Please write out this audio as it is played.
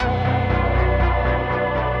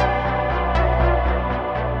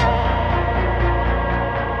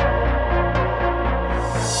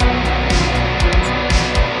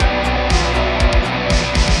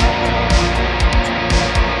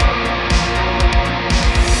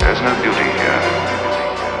There's no beauty here,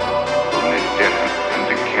 only death and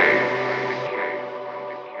decay.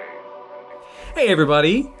 Hey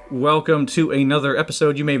everybody, welcome to another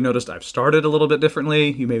episode. You may have noticed I've started a little bit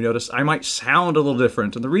differently. You may have noticed I might sound a little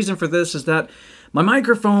different. And the reason for this is that my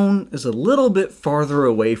microphone is a little bit farther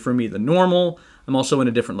away from me than normal. I'm also in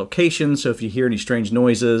a different location, so if you hear any strange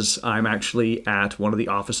noises, I'm actually at one of the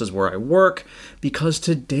offices where I work, because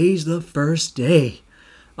today's the first day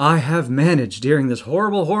I have managed during this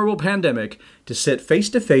horrible, horrible pandemic to sit face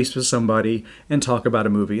to face with somebody and talk about a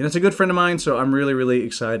movie. And it's a good friend of mine, so I'm really, really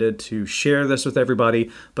excited to share this with everybody.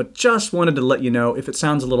 But just wanted to let you know if it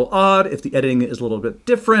sounds a little odd, if the editing is a little bit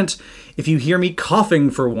different, if you hear me coughing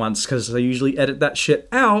for once, because I usually edit that shit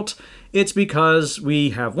out, it's because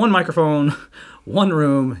we have one microphone, one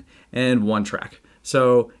room, and one track.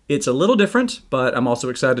 So it's a little different, but I'm also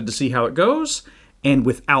excited to see how it goes. And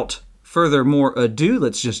without further more ado,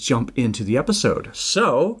 let's just jump into the episode.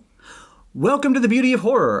 So, welcome to The Beauty of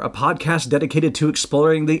Horror, a podcast dedicated to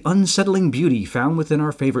exploring the unsettling beauty found within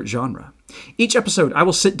our favorite genre. Each episode, I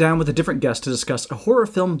will sit down with a different guest to discuss a horror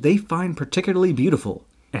film they find particularly beautiful,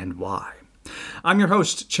 and why. I'm your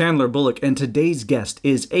host, Chandler Bullock, and today's guest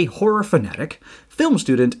is a horror fanatic, film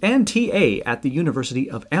student, and TA at the University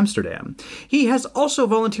of Amsterdam. He has also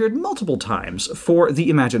volunteered multiple times for the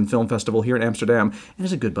Imagine Film Festival here in Amsterdam, and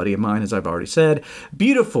is a good buddy of mine, as I've already said.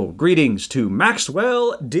 Beautiful greetings to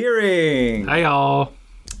Maxwell Deering. Hi, y'all.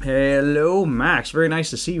 Hello, Max. Very nice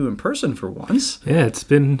to see you in person for once. Yeah,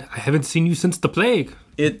 I haven't seen you since the plague.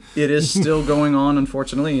 It is still going on,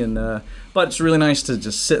 unfortunately, but it's really nice to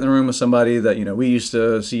just sit in the room with somebody that, we used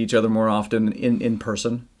to see each other more often in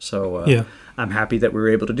person. So yeah. I'm happy that we were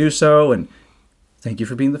able to do so, and thank you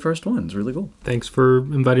for being the first one. It's really cool. Thanks for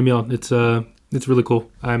inviting me on. It's really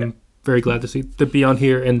cool. I'm very glad to be on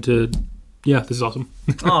here and this is awesome.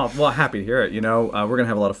 Oh, well, happy to hear it. We're going to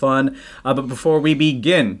have a lot of fun. But before we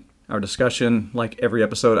begin our discussion, like every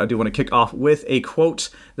episode, I do want to kick off with a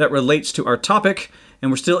quote that relates to our topic. And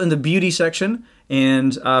we're still in the beauty section.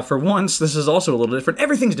 And for once, this is also a little different.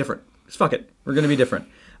 Everything's different. Fuck it. We're going to be different.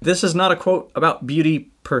 This is not a quote about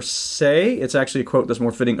beauty per se. It's actually a quote that's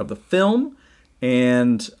more fitting of the film.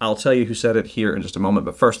 And I'll tell you who said it here in just a moment.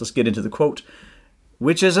 But first, let's get into the quote,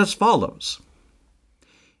 which is as follows.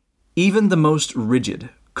 Even the most rigid,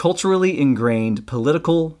 culturally ingrained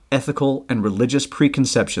political, ethical, and religious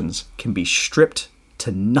preconceptions can be stripped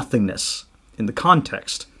to nothingness in the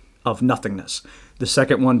context of nothingness. The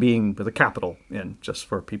second one being with a capital N, just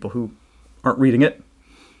for people who aren't reading it.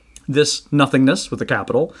 This nothingness with a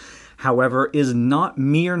capital, however, is not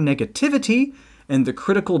mere negativity and the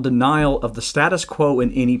critical denial of the status quo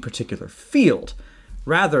in any particular field.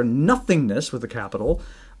 Rather, nothingness with a capital,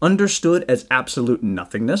 understood as absolute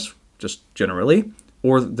nothingness, just generally,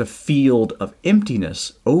 or the field of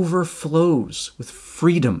emptiness, overflows with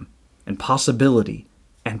freedom and possibility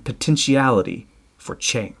and potentiality for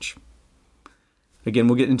change. Again,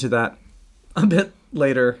 we'll get into that a bit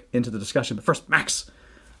later into the discussion. But first, Max,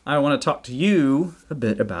 I want to talk to you a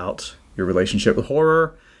bit about your relationship with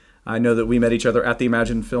horror. I know that we met each other at the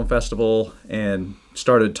Imagine Film Festival and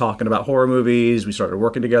started talking about horror movies. We started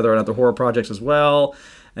working together on other horror projects as well.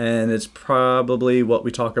 And it's probably what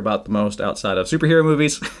we talk about the most outside of superhero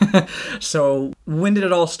movies. So when did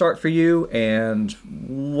it all start for you? And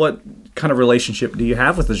what kind of relationship do you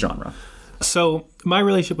have with the genre? So my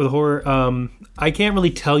relationship with horror, I can't really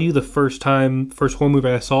tell you the first horror movie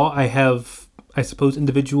I saw. I have, I suppose,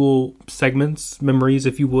 individual segments, memories,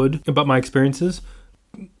 if you would, about my experiences.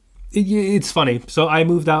 It's funny. So I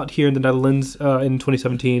moved out here in the Netherlands in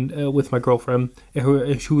 2017 with my girlfriend,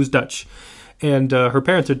 who was Dutch. And her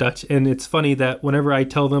parents are Dutch. And it's funny that whenever I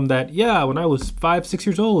tell them that, when I was 5-6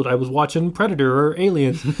 years old, I was watching Predator or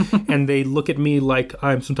Aliens. And they look at me like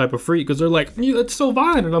I'm some type of freak because they're like, that's so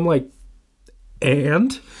fine. And I'm like,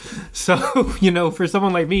 and so, for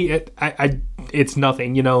someone like me, it's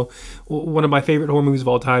nothing. One of my favorite horror movies of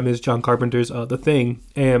all time is John Carpenter's The Thing.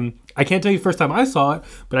 And I can't tell you the first time I saw it,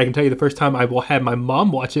 but I can tell you the first time I had my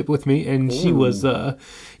mom watch it with me. And she was,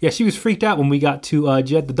 she was freaked out when we got to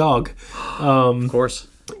Jed the dog. Of course.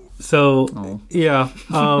 So,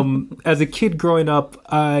 as a kid growing up,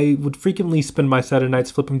 I would frequently spend my Saturday nights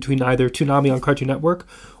flipping between either Toonami on Cartoon Network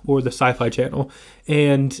or the Sci-Fi Channel.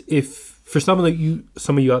 And for some of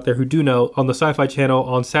you out there who do know, on the Sci-Fi Channel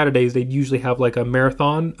on Saturdays, they'd usually have like a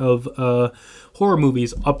marathon of horror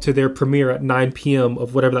movies up to their premiere at 9 p.m.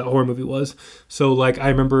 of whatever that horror movie was. So like I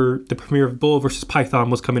remember the premiere of Bull vs. Python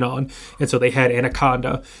was coming on, and so they had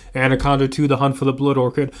Anaconda 2, The Hunt for the Blood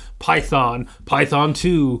Orchid, Python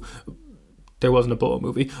 2, there wasn't a boa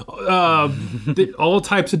movie. All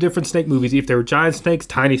types of different snake movies. If there were giant snakes,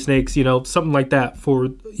 tiny snakes, something like that for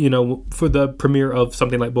the premiere of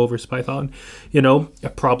something like Bull vs. Python. I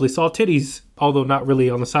probably saw titties, although not really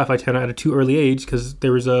on the Sci-Fi Channel at a too early age, because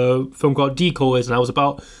there was a film called Decoys, and that was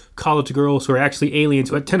about college girls who are actually aliens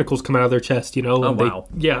who had tentacles come out of their chest, Oh, wow.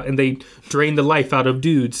 And they drain the life out of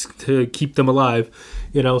dudes to keep them alive,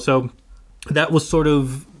 so that was sort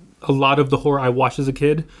of a lot of the horror I watched as a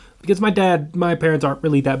kid. Because my parents aren't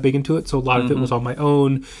really that big into it, so a lot of it was on my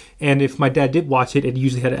own. And if my dad did watch it, it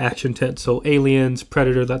usually had an action tint, so Aliens,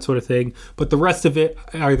 Predator, that sort of thing. But the rest of it,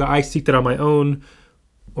 either I seeked it on my own,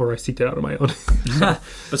 or I seeked it out on my own.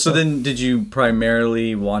 But so then, did you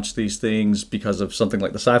primarily watch these things because of something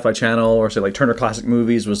like the Sci-Fi Channel, or say like Turner Classic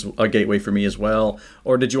Movies was a gateway for me as well?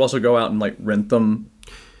 Or did you also go out and like rent them?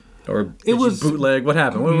 Or it was bootleg? What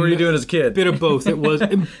happened? What were you doing as a kid? Bit of both. It was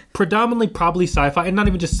predominantly probably sci-fi, and not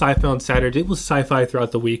even just sci-fi on Saturday. It was sci-fi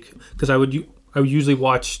throughout the week, because I would usually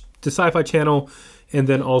watch the Sci-Fi Channel, and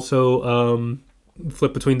then also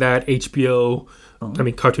flip between that, HBO. I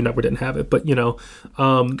mean, Cartoon Network didn't have it, but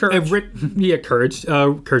Courage.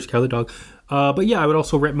 Courage, Cowardly Dog. But yeah, I would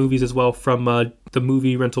also rent movies as well from the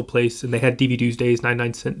movie rental place, and they had DVD days,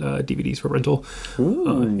 99-cent DVDs for rental.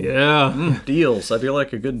 Ooh. Yeah. Deals. I feel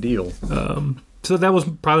like a good deal. So that was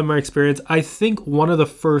probably my experience. I think one of the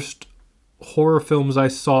first horror films I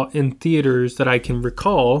saw in theaters that I can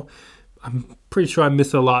recall, I'm pretty sure I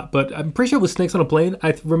missed it a lot, but I'm pretty sure it was Snakes on a Plane.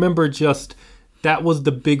 I remember just... that was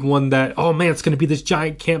the big one that, oh man, it's going to be this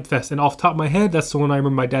giant camp fest. And off the top of my head, that's the one I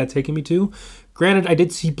remember my dad taking me to. Granted, I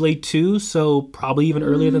did see Blade 2, so probably even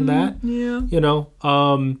earlier than that. Yeah.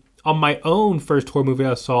 On my own first horror movie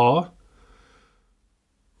I saw,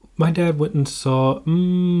 my dad went and saw,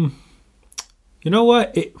 you know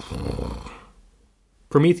what?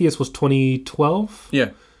 Prometheus was 2012.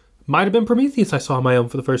 Yeah. Might have been Prometheus I saw on my own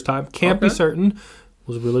for the first time. Can't be certain.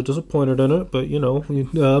 Was really disappointed in it, but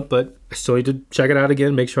but I still need to check it out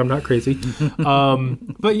again, make sure I'm not crazy.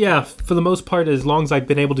 But yeah, for the most part, as long as I've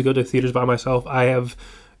been able to go to theaters by myself, I have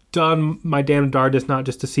done my damn darndest, not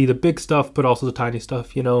just to see the big stuff, but also the tiny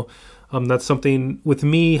stuff. That's something with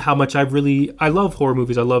me. How much I love horror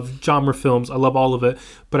movies, I love genre films, I love all of it.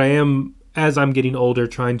 But I am, as I'm getting older,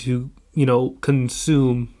 trying to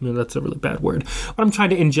consume. That's a really bad word, but I'm trying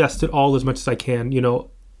to ingest it all as much as I can.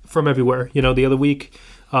 From everywhere. The other week,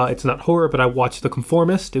 it's not horror, but I watched The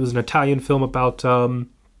Conformist. It was an Italian film about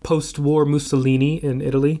post-war Mussolini in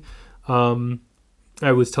Italy.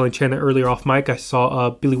 I was telling Chandler earlier off mic, I saw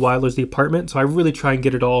Billy Wilder's The Apartment, so I really try and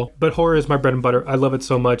get it all. But horror is my bread and butter. I love it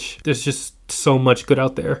so much. There's just so much good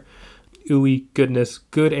out there. Ooey goodness,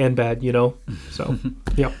 good and bad, So,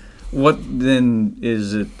 yeah. What then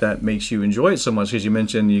is it that makes you enjoy it so much? Because you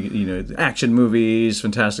mentioned action movies,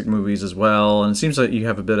 fantastic movies as well, and it seems like you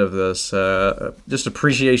have a bit of this just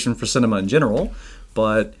appreciation for cinema in general.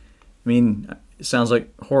 But I mean, it sounds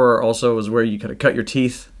like horror also is where you kind of cut your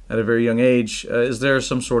teeth at a very young age. Is there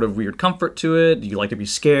some sort of weird comfort to it? Do you like to be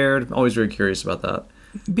scared? I'm always very curious about that.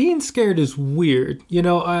 Being scared is weird.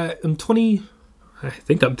 I'm 20. I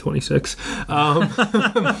think I'm 26. Who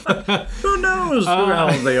knows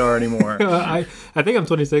how old they are anymore? I think I'm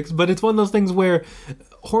 26, but it's one of those things where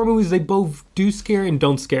horror movies, they both do scare and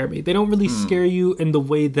don't scare me. They don't really scare you in the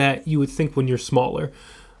way that you would think when you're smaller.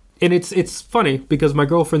 And it's funny because my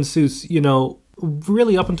girlfriend Seuss,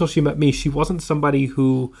 really up until she met me, she wasn't somebody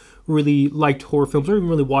who really liked horror films or even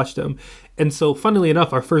really watched them. And so, funnily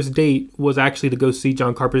enough, our first date was actually to go see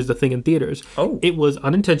John Carpenter's The Thing in theaters. Oh. It was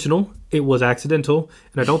unintentional. It was accidental.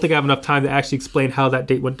 And I don't think I have enough time to actually explain how that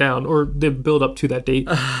date went down or the build up to that date.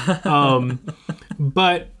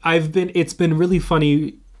 But it's been really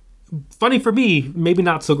funny for me, maybe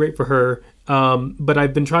not so great for her. But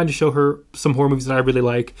I've been trying to show her some horror movies that I really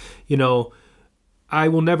like. I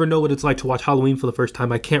will never know what it's like to watch Halloween for the first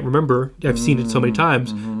time. I can't remember. I've seen it so many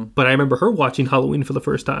times. But I remember her watching Halloween for the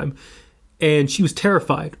first time. And she was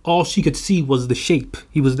terrified. All she could see was the shape.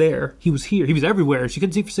 He was there. He was here. He was everywhere. She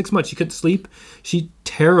couldn't see for 6 months. She couldn't sleep. She's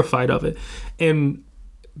terrified of it. And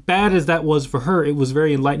bad as that was for her, it was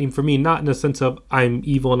very enlightening for me. Not in the sense of I'm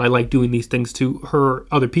evil and I like doing these things to her,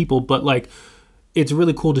 other people. But it's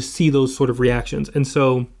really cool to see those sort of reactions. And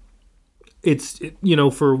so...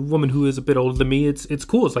 for a woman who is a bit older than me, it's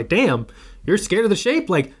cool. It's like, damn, you're scared of the shape?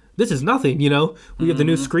 This is nothing, We have the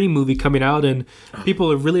new Scream movie coming out, and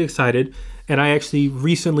people are really excited. And I actually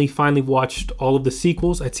recently finally watched all of the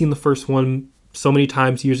sequels. I'd seen the first one so many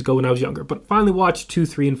times years ago when I was younger, but finally watched 2,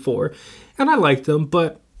 3, and 4. And I liked them,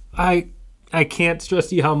 but I can't stress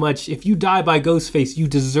to you how much, if you die by Ghostface, you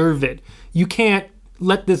deserve it. You can't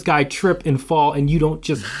let this guy trip and fall and you don't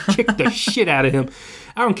just kick the shit out of him.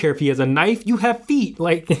 I don't care if he has a knife. You have feet.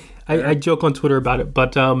 Like, I joke on Twitter about it.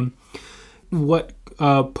 But what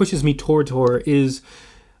pushes me towards horror is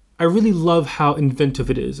I really love how inventive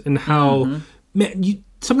it is and how, man,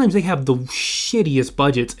 sometimes they have the shittiest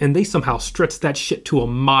budgets and they somehow stretch that shit to a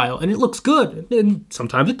mile and it looks good. And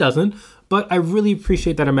sometimes it doesn't. But I really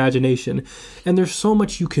appreciate that imagination. And there's so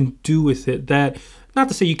much you can do with it that, not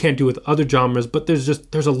to say you can't do with other genres, but there's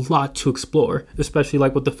a lot to explore, especially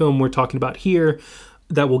like with the film we're talking about here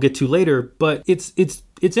that we'll get to later. But it's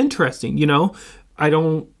interesting, you know? I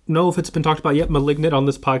don't know if it's been talked about yet, Malignant, on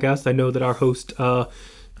this podcast. I know that our host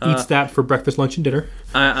eats that for breakfast, lunch, and dinner.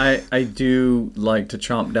 I do like to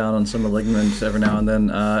chomp down on some Malignant every now and then.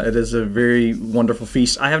 It is a very wonderful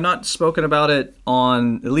feast. I have not spoken about it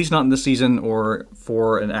on, at least not in this season or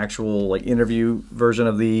for an actual like interview version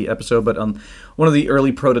of the episode, but on one of the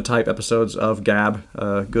early prototype episodes of Gab,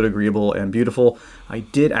 Good, Agreeable, and Beautiful, I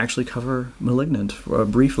did actually cover Malignant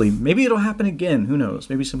briefly. Maybe it'll happen again. Who knows?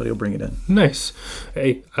 Maybe somebody will bring it in. Nice.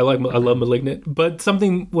 Hey, I love Malignant, but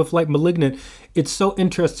something with like Malignant, it's so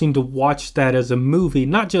interesting to watch that as a movie.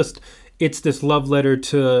 Not just it's this love letter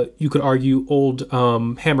to, you could argue, old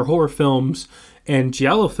Hammer horror films and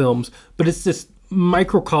giallo films, but it's this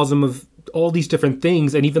microcosm of all these different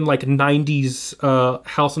things, and even like 90s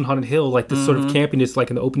House on Haunted Hill, like this sort of campiness, like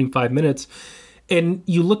in the opening 5 minutes. And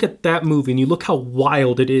you look at that movie and you look how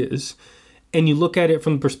wild it is. And you look at it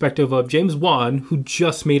from the perspective of James Wan, who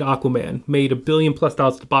just made Aquaman, made $1 billion+ at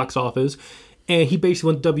the box office. And he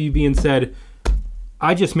basically went to WB and said,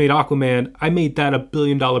 I just made Aquaman. I made that $1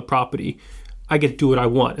 billion property. I get to do what I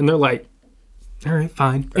want. And they're like, all right,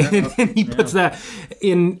 fine. And he puts that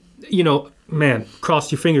in, you know, man,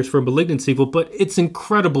 cross your fingers for a Malignant sequel. But it's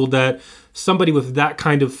incredible that somebody with that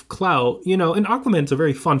kind of clout, you know, and Aquaman's a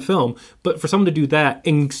very fun film, but for someone to do that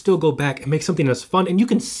and still go back and make something that's fun, and you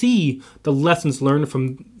can see the lessons learned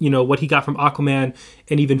from, you know, what he got from Aquaman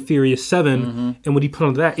and even Furious 7 and what he put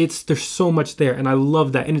on that, there's so much there, and I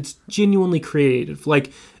love that, and it's genuinely creative.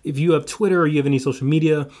 Like, if you have Twitter or you have any social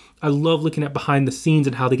media, I love looking at behind the scenes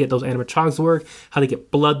and how they get those animatronics to work, how they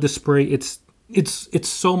get blood to spray. It's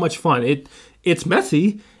so much fun. It's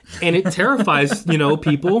messy and it terrifies, you know,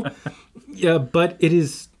 people. Yeah, but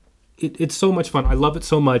it's so much fun. I love it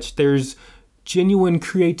so much. There's genuine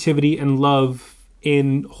creativity and love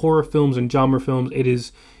in horror films and genre films.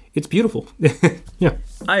 It's beautiful. Yeah.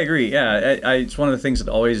 I agree. Yeah, it's one of the things that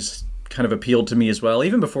always kind of appealed to me as well.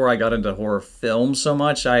 Even before I got into horror films so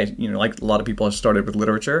much, like a lot of people, I started with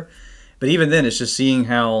literature. But even then, it's just seeing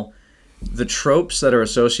how the tropes that are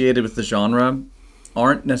associated with the genre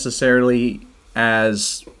aren't necessarily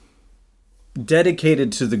as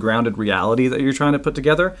dedicated to the grounded reality that you're trying to put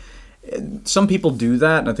together. Some people do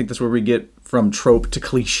that, and I think that's where we get from trope to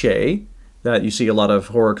cliche, that you see a lot of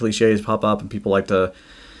horror cliches pop up, and people like to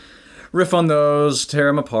riff on those, tear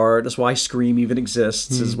them apart. That's why Scream even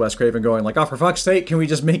exists, is Wes Craven going like, oh, for fuck's sake, can we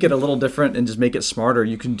just make it a little different and just make it smarter?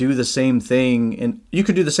 You can do the same thing, and you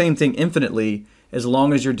can do the same thing infinitely as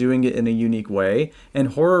long as you're doing it in a unique way. And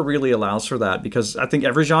horror really allows for that, because I think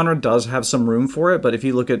every genre does have some room for it, but if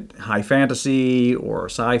you look at high fantasy or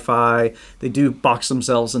sci-fi, they do box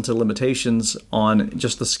themselves into limitations on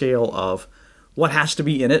just the scale of what has to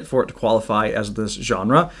be in it for it to qualify as this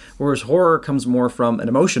genre, whereas horror comes more from an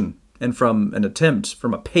emotion and from an attempt,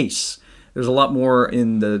 from a pace. There's a lot more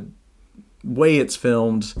in the way it's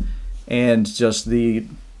filmed and just the,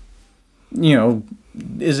 you know,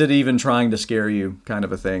 is it even trying to scare you kind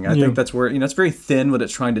of a thing. I think that's where, you know, it's very thin what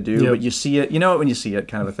it's trying to do, but you see it, you know it when you see it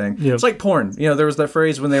kind of a thing. It's like porn. You know, there was that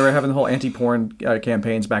phrase when they were having the whole anti-porn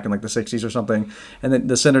campaigns back in like the 60s or something, and then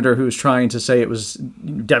the senator who was trying to say it was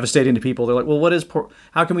devastating to people, they're like, well, what is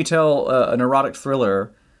how can we tell an erotic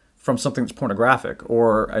thriller from something that's pornographic,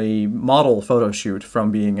 or a model photo shoot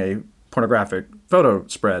from being a pornographic photo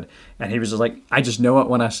spread? And he was just like, I just know it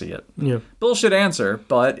when I see it. Yeah. Bullshit answer,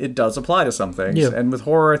 but it does apply to some things. Yeah. And with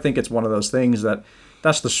horror, I think it's one of those things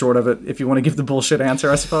that's the short of it, if you want to give the bullshit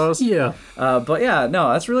answer, I suppose. Yeah. But yeah,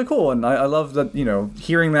 no, that's really cool. And I love that, you know,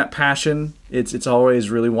 hearing that passion, it's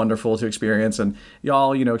always really wonderful to experience. And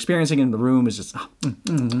y'all, you know, experiencing it in the room is just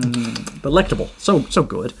delectable. So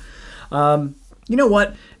good. You know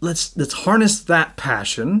what? Let's harness that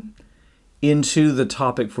passion into the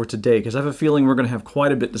topic for today, because I have a feeling we're going to have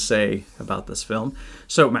quite a bit to say about this film.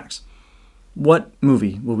 So, Max, what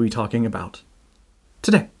movie will we be talking about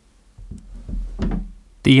today?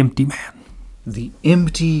 The Empty Man. The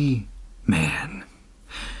Empty Man.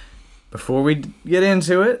 Before we get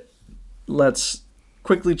into it, let's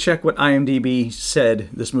quickly check what IMDb said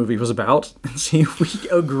this movie was about and see if we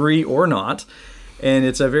agree or not. And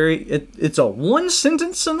it's it's a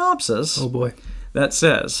one-sentence synopsis. Oh boy. That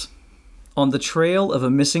says, on the trail of a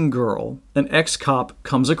missing girl, an ex-cop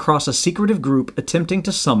comes across a secretive group attempting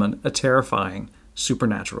to summon a terrifying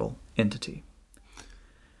supernatural entity.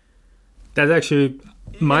 That's actually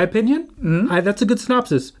my opinion. Mm-hmm. That's a good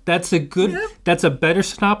synopsis. That's a better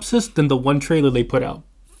synopsis than the one trailer they put out.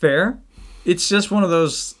 Fair. It's just one of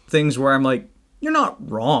those things where I'm like, you're not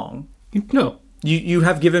wrong. No. You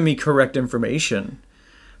have given me correct information.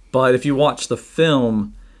 But if you watch the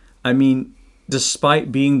film, I mean,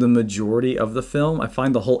 despite being the majority of the film, I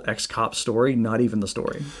find the whole ex-cop story not even the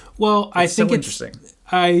story. Well, I think it's interesting.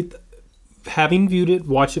 Having viewed it,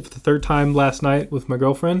 watched it for the third time last night with my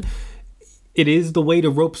girlfriend, it is the way to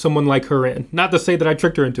rope someone like her in. Not to say that I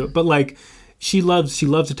tricked her into it, but like she loves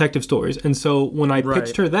detective stories. And so when I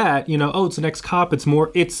pitched her that, it's an ex-cop,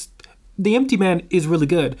 it's The Empty Man is really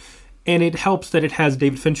good. And it helps that it has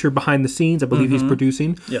David Fincher behind the scenes. I believe he's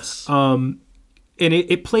producing. Yes. And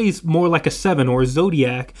it plays more like a Seven or a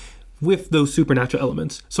Zodiac with those supernatural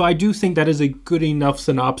elements. So I do think that is a good enough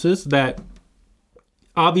synopsis that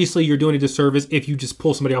obviously you're doing a disservice if you just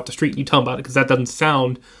pull somebody off the street and you tell them about it, because that doesn't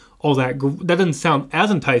sound that doesn't sound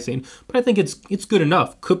as enticing. But I think it's good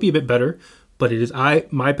enough. Could be a bit better, but it is,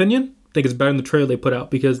 my opinion, I think it's better than the trailer they put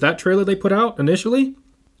out, because that trailer they put out initially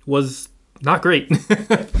was not great.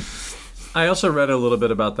 I also read a little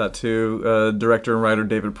bit about that too. Director and writer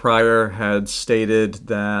David Pryor had stated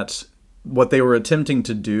that what they were attempting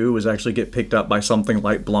to do was actually get picked up by something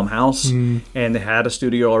like Blumhouse, and they had a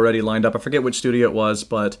studio already lined up. I forget which studio it was,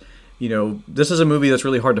 but this is a movie that's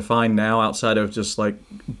really hard to find now outside of just like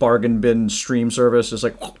bargain bin stream service, just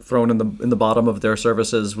like thrown in the bottom of their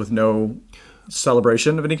services with no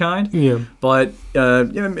celebration of any kind. Yeah. But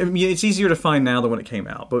it's easier to find now than when it came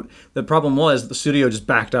out. But the problem was the studio just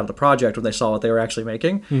backed out of the project when they saw what they were actually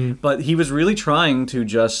making. But he was really trying to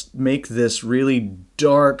just make this really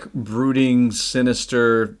dark, brooding,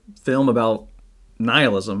 sinister film about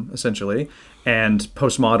nihilism, essentially, and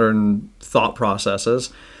postmodern thought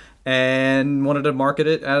processes, and wanted to market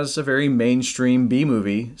it as a very mainstream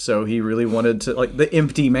B-movie. So he really wanted to, like, The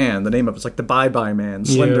Empty Man, the name of it's like the Bye-Bye Man,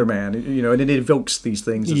 Slender Man, and it evokes these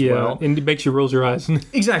things as well. And it makes you roll your eyes.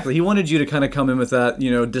 Exactly. He wanted you to kind of come in with that,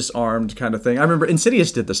 disarmed kind of thing. I remember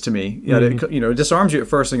Insidious did this to me. It disarms you at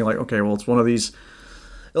first, and you're like, okay, well, it's one of these,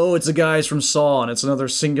 it's the guys from Saw, and it's another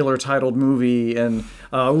singular titled movie, and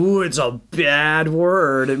it's a bad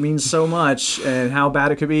word. It means so much, and how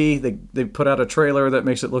bad it could be. They put out a trailer that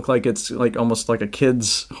makes it look like it's like almost like a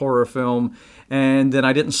kid's horror film, and then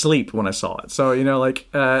I didn't sleep when I saw it. So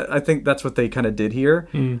I think that's what they kind of did here.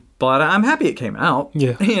 But I'm happy it came out.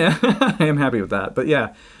 Yeah, I am happy with that. But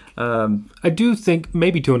yeah, I do think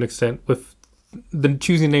maybe to an extent with the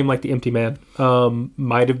choosing a name like The Empty Man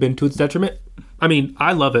might have been to its detriment. I mean,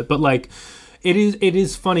 I love it, but like, it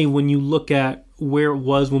is funny when you look at where it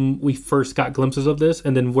was when we first got glimpses of this,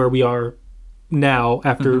 and then where we are now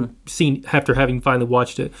after having finally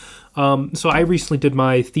watched it. So I recently did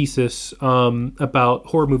my thesis about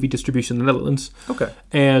horror movie distribution in the Netherlands. Okay,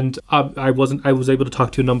 and I was able to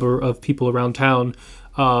talk to a number of people around town.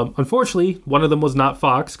 Unfortunately, one of them was not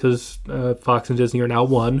Fox, because Fox and Disney are now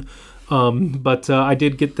one. But I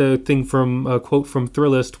did get the thing from a quote from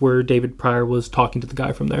Thrillist where David Pryor was talking to the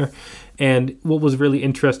guy from there. And what was really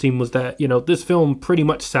interesting was that, this film pretty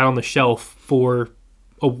much sat on the shelf for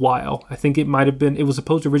a while. I think it was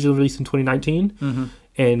supposed to originally release in 2019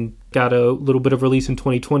 and got a little bit of release in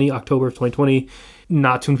 2020, October of 2020.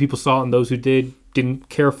 Not too many people saw it, and those who didn't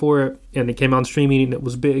care for it. And it came out on streaming, and it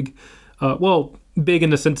was big. Big in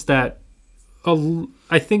the sense that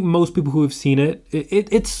I think most people who have seen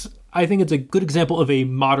I think it's a good example of a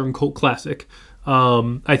modern cult classic.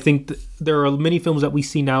 I think there are many films that we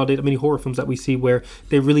see nowadays, many horror films that we see where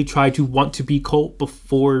they really try to want to be cult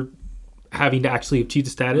before having to actually achieve the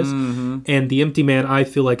status. And The Empty Man, I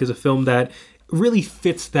feel like, is a film that really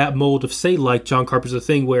fits that mold of, say, like John Carpenter's The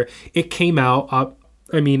Thing, where it came out.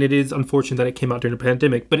 It is unfortunate that it came out during the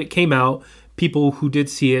pandemic, but it came out, people who did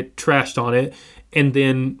see it trashed on it, and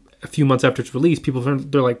then a few months after its release,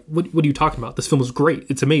 they're like, what are you talking about? This film is great.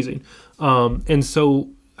 It's amazing. And so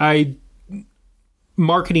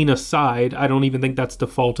marketing aside, I don't even think that's the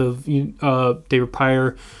fault of David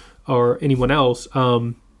Pryor or anyone else.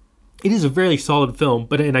 It is a very solid film,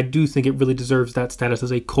 and I do think it really deserves that status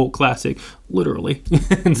as a cult classic, literally,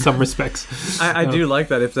 in some respects. I do like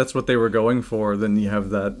that. If that's what they were going for, then you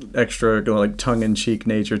have that extra like tongue-in-cheek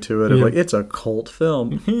nature to it of like, it's a cult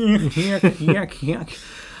film.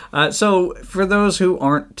 So for those who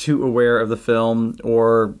aren't too aware of the film,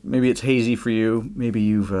 or maybe it's hazy for you, maybe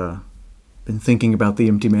you've been thinking about The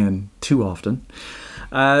Empty Man too often.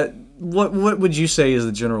 What would you say is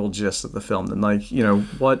the general gist of the film? Then, like, you know,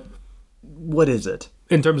 what is it?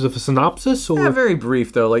 In terms of a synopsis, or very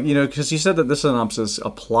brief though, like, you know, because you said that this synopsis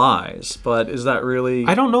applies, but is that really?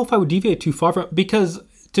 I don't know if I would deviate too far from, because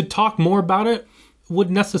to talk more about it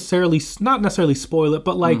would not necessarily spoil it,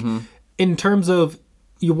 but like in terms of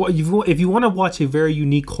if you want to watch a very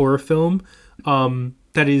unique horror film,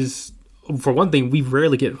 that is, for one thing, we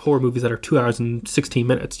rarely get horror movies that are 2 hours and 16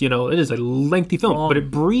 minutes. You know, it is a lengthy film, but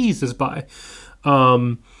it breezes by.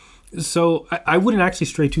 So I wouldn't actually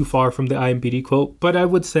stray too far from the IMDb quote, but I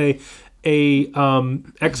would say a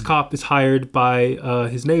ex-cop is hired by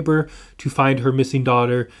his neighbor to find her missing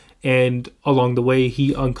daughter, and along the way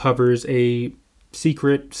he uncovers a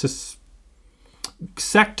secret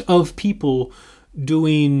sect of people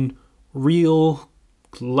doing real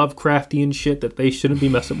Lovecraftian shit that they shouldn't be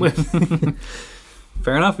messing with.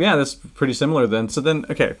 Fair enough. Yeah, that's pretty similar then. So then,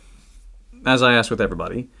 okay, as I asked with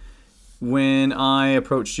everybody, when I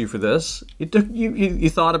approached you for this, you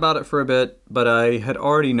thought about it for a bit, but I had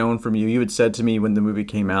already known from you. You had said to me when the movie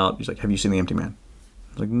came out, you're like, "Have you seen The Empty Man?"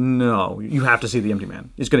 I was like, "No, you have to see The Empty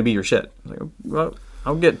Man. It's going to be your shit." I was like, "Well,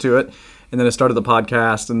 I'll get to it." And then I started the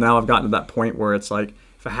podcast, and now I've gotten to that point where it's like,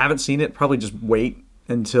 if I haven't seen it, probably just wait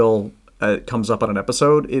until it comes up on an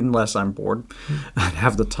episode, unless I'm bored and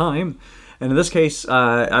have the time. And in this case,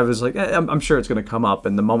 I was like, I'm sure it's going to come up.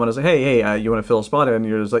 And the moment I was like, hey, you want to fill a spot in? And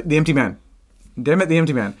you're just like, The Empty Man. Damn it, The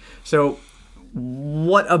Empty Man. So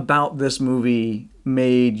what about this movie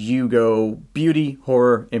made you go, beauty,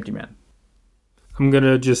 horror, Empty Man? I'm going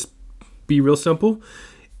to just be real simple.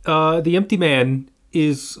 The Empty Man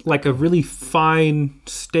is like a really fine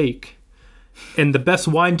steak. And the best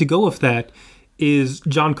wine to go with that is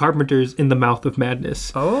John Carpenter's In the Mouth of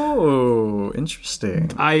Madness. Oh, interesting.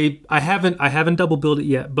 I haven't double billed it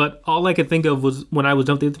yet, but all I could think of was when I was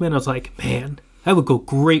done with The Empty Man, I was like, man, that would go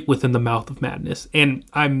great with In the Mouth of Madness. And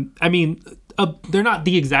they're not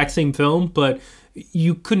the exact same film, but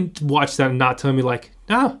you couldn't watch that and not tell me like,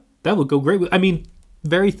 that would go great with. I mean,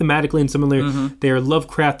 very thematically and similar. They are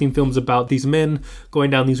Lovecraftian films about these men going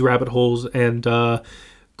down these rabbit holes and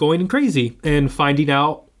going crazy and finding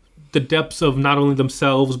out the depths of not only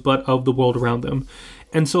themselves but of the world around them.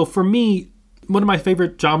 And so for me, one of my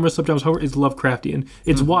favorite subgenres of horror is Lovecraftian.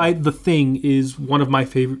 It's why The Thing is one of my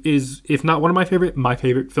favorite, if not one of my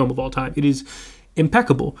favorite film of all time. It is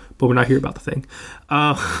impeccable, but we're not here about The Thing.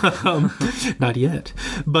 Not yet.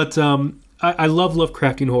 But I love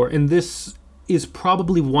Lovecraftian horror, and this is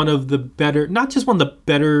probably one of the better, not just one of the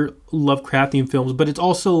better Lovecraftian films, but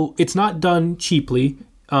it's not done cheaply.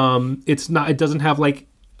 It doesn't have like,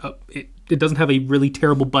 it doesn't have a really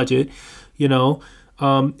terrible budget, you know.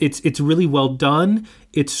 It's really well done.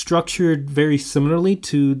 It's structured very similarly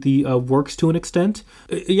to the works to an extent.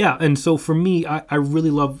 And so for me, I really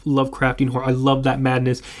love Lovecraftian horror. I love that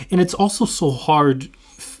madness, and it's also so hard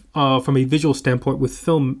from a visual standpoint with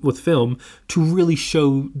film to really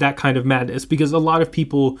show that kind of madness, because a lot of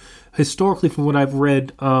people historically, from what I've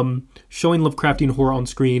read, showing Lovecraftian horror on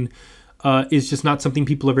screen is just not something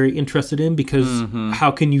people are very interested in, because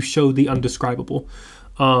how can you show the undescribable?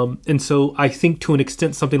 And so I think to an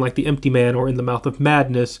extent something like The Empty Man or In the Mouth of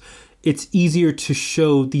Madness, it's easier to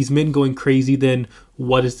show these men going crazy than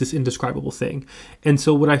what is this indescribable thing. And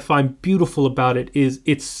so what I find beautiful about it is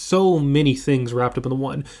it's so many things wrapped up in the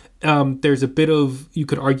one. There's a bit of, you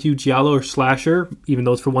could argue, giallo or slasher, even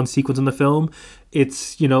though it's for one sequence in the film.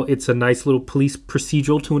 It's a nice little police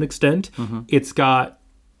procedural to an extent. It's got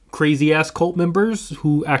crazy ass cult members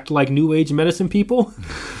who act like new age medicine people.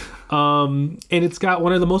 And it's got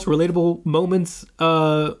one of the most relatable moments,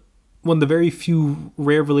 one of the very few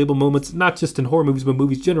rare relatable moments, not just in horror movies, but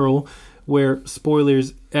movies in general, where,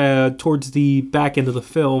 spoilers, towards the back end of the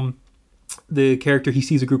film, the character, he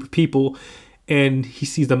sees a group of people and he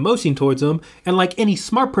sees them motioning towards him. And like any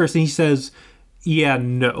smart person, he says, yeah,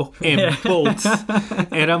 no, and bolts.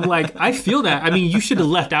 And I'm like, I feel that. I mean, you should have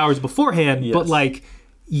left hours beforehand, but like,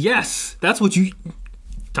 yes, that's what you...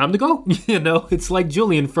 Time to go. It's like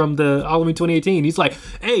Julian from the Halloween 2018. He's like,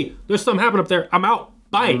 hey, there's something happening up there. I'm out.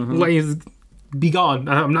 Bye. Like, be gone.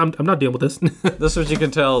 I'm not dealing with this. This is what you can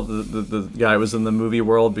tell the guy was in the movie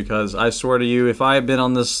world, because I swear to you, if I had been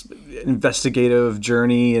on this investigative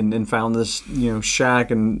journey and found this, shack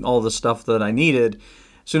and all the stuff that I needed,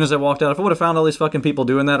 as soon as I walked out, if I would have found all these fucking people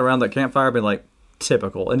doing that around that campfire, I'd be like,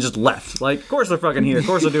 typical, and just left. Like, of course they're fucking here. Of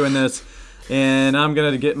course they're doing this. And I'm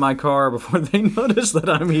going to get in my car before they notice that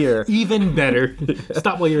I'm here. Even better.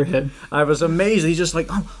 Stop while you're ahead. I was amazed. He's just like,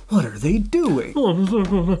 oh, what are they doing?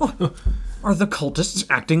 Are the cultists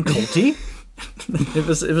acting culty? It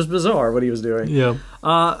was bizarre what he was doing. Yeah.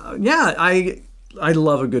 Yeah, I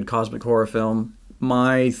love a good cosmic horror film.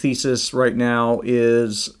 My thesis right now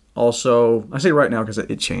is also, I say right now because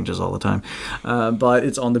it changes all the time, but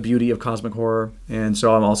it's on the beauty of cosmic horror. And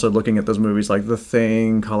so I'm also looking at those movies like The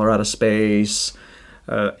Thing, Color Out of Space,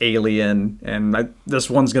 Alien, and this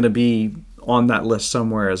one's going to be on that list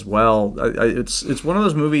somewhere as well. It's one of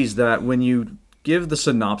those movies that when you give the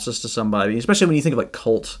synopsis to somebody, especially when you think of like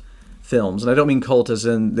cult films, and I don't mean cult as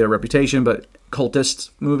in their reputation, but cultist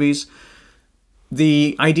movies,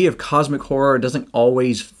 the idea of cosmic horror doesn't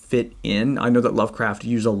always fit in. I know that Lovecraft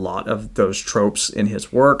used a lot of those tropes in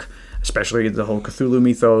his work, especially the whole Cthulhu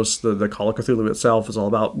mythos. The Call of Cthulhu itself is all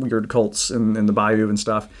about weird cults in the bayou and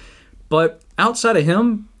stuff. But outside of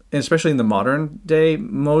him, and especially in the modern day,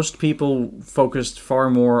 most people focused far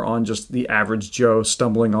more on just the average Joe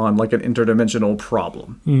stumbling on like an interdimensional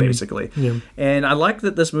problem, basically. Yeah. And I like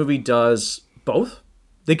that this movie does both.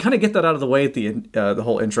 They kind of get that out of the way at the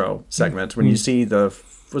whole intro segment when you see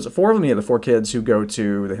was it 4 of them? Yeah, the 4 kids who go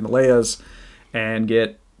to the Himalayas and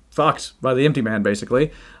get fucked by the empty man,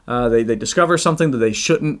 basically. They discover something that they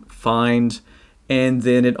shouldn't find, and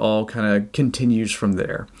then it all kind of continues from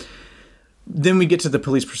there. Then we get to the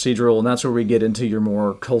police procedural, and that's where we get into your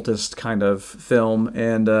more cultist kind of film.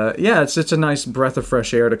 And yeah, it's a nice breath of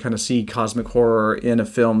fresh air to kind of see cosmic horror in a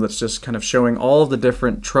film that's just kind of showing all of the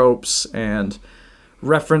different tropes and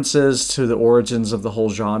references to the origins of the whole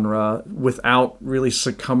genre without really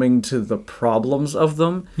succumbing to the problems of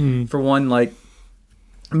them. For one, like,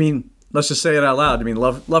 I mean, let's just say it out loud. I mean,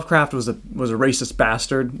 Lovecraft was a racist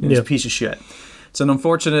bastard and he's a piece of shit. It's an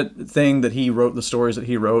unfortunate thing that he wrote the stories that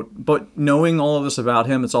he wrote, but knowing all of this about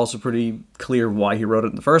him, it's also pretty clear why he wrote it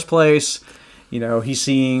in the first place. You know, he's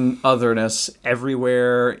seeing otherness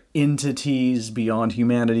everywhere, entities beyond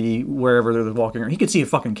humanity, wherever they're walking around. He could see a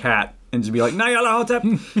fucking cat and just be like,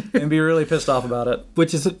 Nyarlathotep, and be really pissed off about it.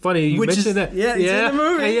 Which is funny, you mentioned that. Yeah, it's in the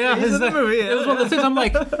movie. Yeah, it's in the movie. It was one of those things I'm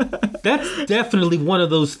like, that's definitely one of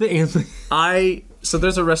those things. So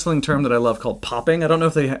there's a wrestling term that I love called popping. I don't know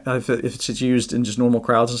if it's used in just normal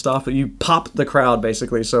crowds and stuff, but you pop the crowd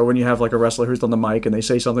basically. So when you have like a wrestler who's on the mic and they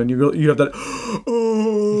say something, you have that,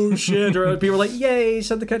 oh shit, or people are like, yay, he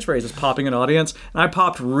said the catchphrase. It's popping an audience. And I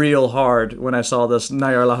popped real hard when I saw this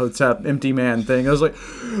Nyarlathotep empty man thing. I was like,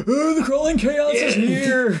 oh, the crawling chaos is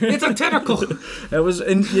here. It's a tentacle.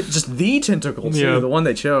 Just the tentacle too, the one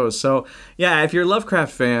they chose. So yeah, if you're a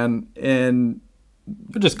Lovecraft fan and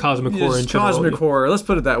but just cosmic horror in general. Cosmic horror, let's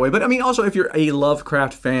put it that way. But I mean, also, if you're a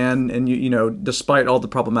Lovecraft fan and you know, despite all the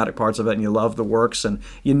problematic parts of it, and you love the works and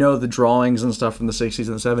you know the drawings and stuff from the 60s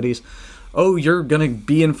and the 70s, oh, you're going to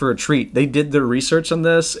be in for a treat. They did their research on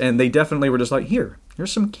this, and they definitely were just like, here's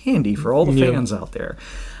some candy for all the fans out there.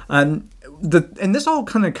 And this all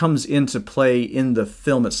kind of comes into play in the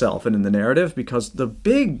film itself and in the narrative, because the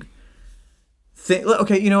big thing...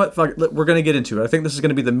 Okay, you know what? Fuck it. We're going to get into it. I think this is going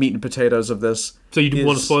to be the meat and potatoes of this. So you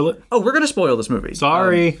want to spoil it? Oh, we're going to spoil this movie.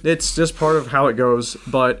 Sorry. It's just part of how it goes.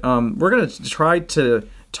 But we're going to try to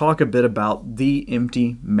talk a bit about the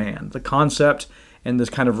empty man, the concept and this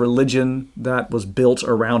kind of religion that was built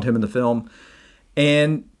around him in the film.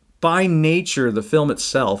 And by nature, the film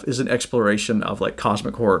itself is an exploration of like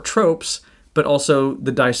cosmic horror tropes, but also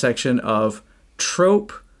the dissection of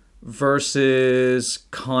trope versus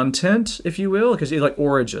content, if you will, because like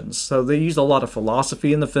origins. So they use a lot of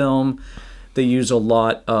philosophy in the film. They use a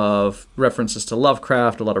lot of references to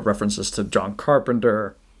Lovecraft, a lot of references to John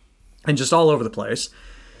Carpenter, and just all over the place.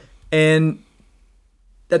 And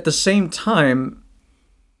at the same time,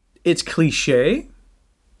 it's cliche,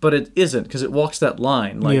 but it isn't, because it walks that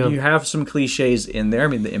line. Like, you have some cliches in there. I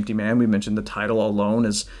mean, the empty man, we mentioned the title alone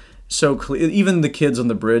is so clear. Even the kids on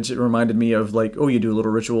the bridge, it reminded me of like, oh, you do a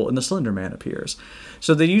little ritual and the Slender Man appears.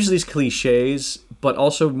 So they use these cliches, but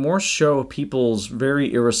also more show people's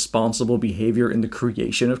very irresponsible behavior in the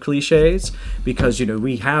creation of cliches, because, you know,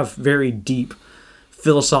 we have very deep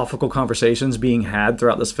philosophical conversations being had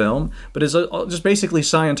throughout this film, but it's just basically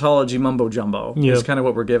Scientology mumbo jumbo is kind of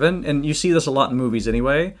what we're given. And you see this a lot in movies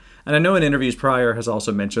anyway. And I know in interviews prior has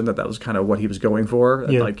also mentioned that was kind of what he was going for.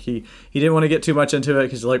 Like he didn't want to get too much into it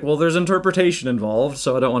because he's like, well, there's interpretation involved,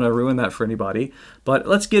 so I don't want to ruin that for anybody. But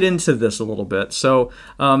let's get into this a little bit. So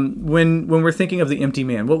when we're thinking of the empty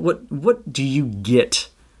man, what do you get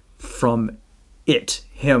from it,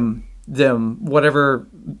 him, them, whatever?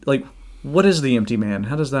 Like, what is the empty man?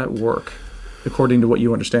 How does that work, according to what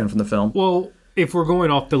you understand from the film? Well, if we're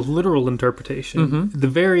going off the literal interpretation, the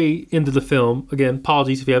very end of the film, again,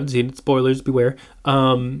 apologies if you haven't seen it, spoilers, beware.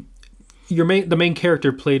 The main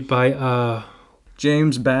character played by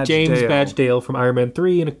James Badge Dale from Iron Man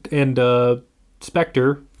 3 and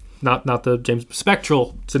Spectre, not the James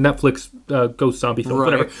Spectral. It's a Netflix ghost zombie film,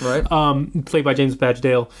 whatever. Right. Played by James Badge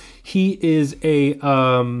Dale. He is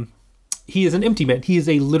an empty man. He is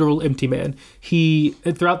a literal empty man.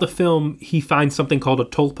 Throughout the film, he finds something called a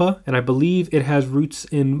tulpa, and I believe it has roots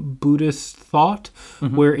in Buddhist thought,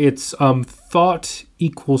 where it's thought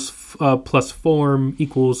equals plus form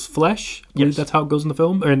equals flesh. I believe that's how it goes in the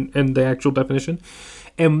film, and the actual definition.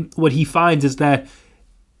 And what he finds is that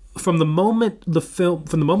from the moment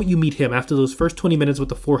you meet him, after those first 20 minutes with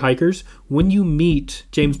the 4 hikers, when you meet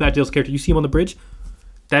James Badge Dale's character, you see him on the bridge.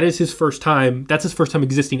 That is his first time. That's his first time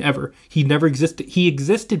existing ever. He never existed. He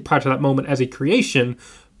existed prior to that moment as a creation,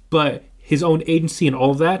 but his own agency and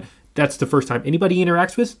all of that, that's the first time. Anybody he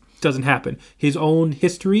interacts with, doesn't happen. His own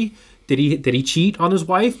history, did he cheat on his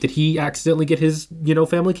wife? Did he accidentally get his,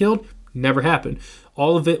 family killed? Never happened.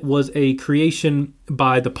 All of it was a creation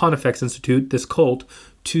by the Pontifex Institute, this cult,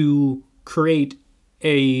 to create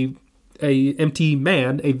a empty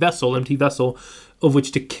vessel of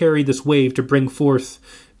which to carry this wave to bring forth.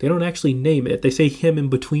 They don't actually name it. They say him in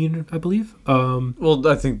between, I believe. Well,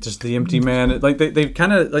 I think just the empty man. Like they've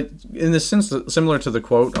kind of like in this sense similar to the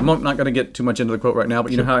quote. I'm not going to get too much into the quote right now,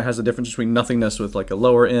 but you know how it has a difference between nothingness with like a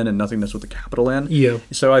lower N and nothingness with a capital N. Yeah.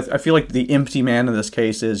 So I feel like the empty man in this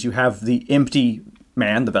case is you have the empty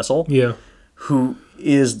man, the vessel. Yeah. Who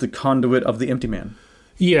is the conduit of the empty man?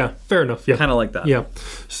 Yeah. Fair enough. Yeah. Kind of like that. Yeah.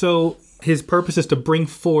 So his purpose is to bring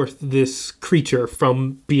forth this creature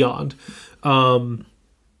from beyond.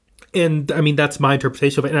 And I mean, that's my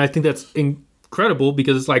interpretation of it. And I think that's incredible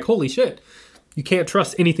because it's like, holy shit, you can't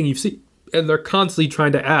trust anything you see. And they're constantly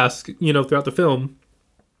trying to ask, throughout the film,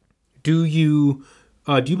 do you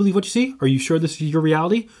believe what you see? Are you sure this is your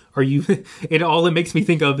reality? Are you, and all it makes me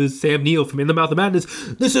think of is Sam Neill from In the Mouth of Madness.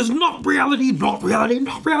 This is not reality, not reality,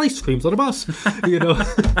 not reality, screams on a bus,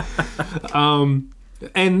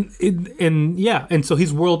 And so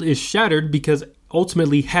his world is shattered because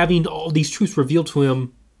ultimately having all these truths revealed to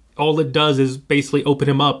him, all it does is basically open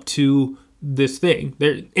him up to this thing.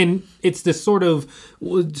 And it's this sort of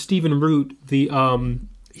Stephen Root,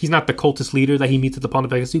 he's not the cultist leader that he meets at the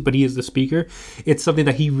Pontifex Institute, but he is the speaker. It's something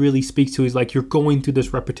that he really speaks to. He's like, you're going through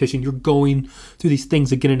this repetition. You're going through these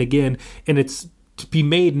things again and again. And it's to be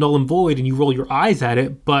made null and void and you roll your eyes at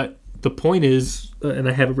it. But the point is, and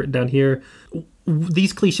I have it written down here,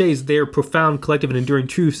 these cliches, they're profound, collective, and enduring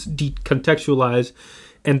truths decontextualized,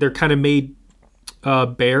 and they're kind of made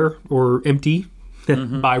bare or empty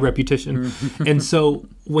by repetition. And so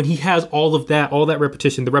when he has all that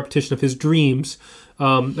repetition, the repetition of his dreams,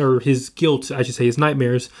 or his guilt, I should say, his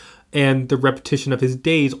nightmares, and the repetition of his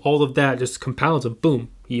days, all of that just compounds him. Boom,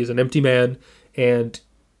 he is an empty man. And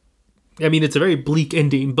I mean, it's a very bleak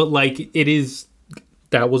ending, but like it is.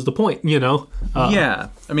 That was the point, Yeah.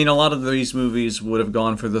 I mean, a lot of these movies would have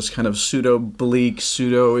gone for this kind of pseudo-bleak,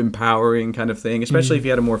 pseudo-empowering kind of thing, especially if you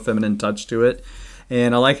had a more feminine touch to it.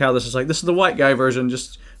 And I like how this is the white guy version,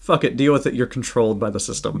 just fuck it, deal with it, you're controlled by the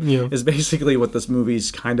system. Yeah. Is basically what this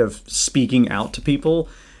movie's kind of speaking out to people.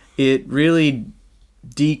 It really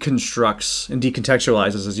deconstructs and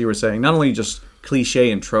decontextualizes, as you were saying, not only just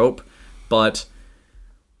cliche and trope, but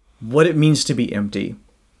what it means to be empty.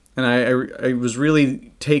 And I was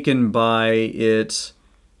really taken by it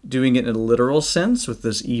doing it in a literal sense with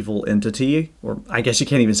this evil entity, or I guess you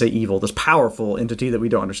can't even say evil, this powerful entity that we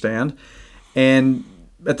don't understand. And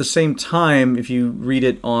at the same time, if you read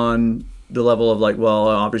it on the level of like, well,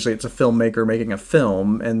 obviously it's a filmmaker making a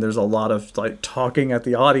film, and there's a lot of like talking at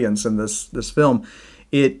the audience in this film,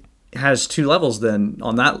 it has 2 levels then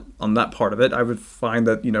on that part of it. I would find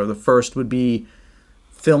that, the first would be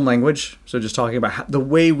film language, so just talking about the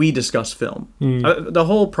way we discuss film. The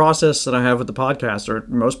whole process that I have with the podcast, or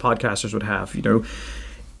most podcasters would have,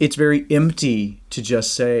 it's very empty to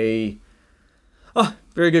just say, oh,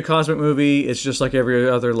 very good cosmic movie, it's just like every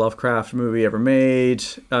other Lovecraft movie ever made,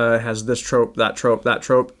 has this trope, that trope,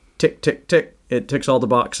 tick, tick, tick, it ticks all the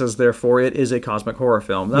boxes, therefore it is a cosmic horror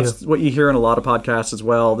film. That's what you hear in a lot of podcasts as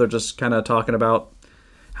well. They're just kind of talking about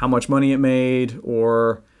how much money it made,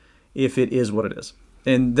 or if it is what it is.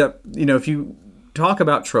 And that, if you talk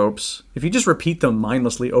about tropes, if you just repeat them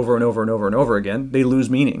mindlessly over and over and over and over again, they lose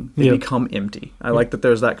meaning. They become empty. I like that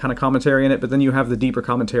there's that kind of commentary in it, but then you have the deeper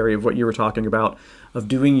commentary of what you were talking about, of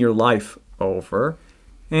doing your life over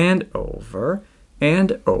and over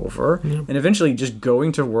and over, and eventually just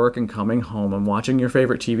going to work and coming home and watching your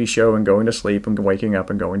favorite TV show and going to sleep and waking up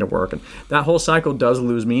and going to work. And that whole cycle does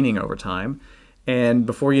lose meaning over time. And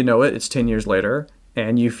before you know it, it's 10 years later,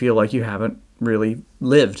 and you feel like you haven't really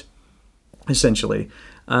lived, essentially.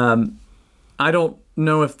 I don't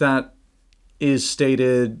know if that is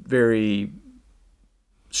stated very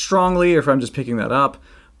strongly or if I'm just picking that up,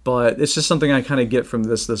 but it's just something I kind of get from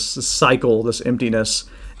this cycle, this emptiness,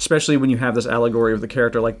 especially when you have this allegory of the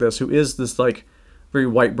character like this, who is this like very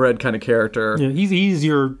white bread kind of character. Yeah, he's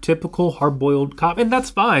your typical hard-boiled cop, and that's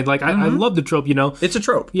fine. Like, I love the trope, It's a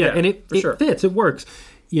trope. Yeah, and it fits, it works.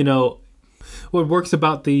 What works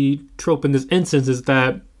about the trope in this instance is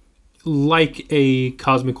that, like a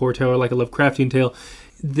cosmic horror tale or like a Lovecraftian tale,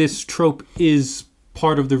 this trope is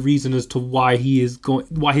part of the reason as to why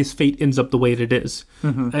why his fate ends up the way that it is.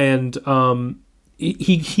 And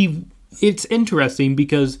it's interesting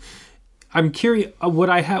because I'm curious. What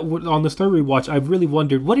I had on this third rewatch, I really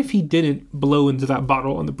wondered, what if he didn't blow into that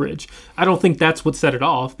bottle on the bridge? I don't think that's what set it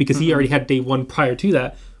off, because he already had day one prior to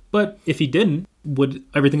that. But if he didn't, would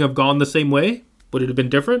everything have gone the same way? Would it have been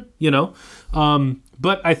different?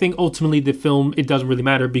 But I think ultimately the film, it doesn't really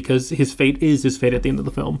matter, because his fate is his fate at the end of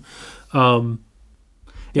the film.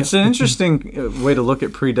 It's an interesting way to look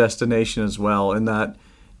at predestination as well, in that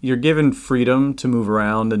you're given freedom to move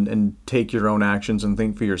around and take your own actions and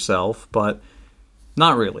think for yourself, but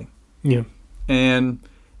not really. Yeah. And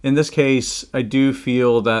in this case, I do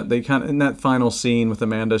feel that they kind of, in that final scene with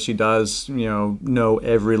Amanda, she does, know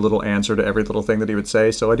every little answer to every little thing that he would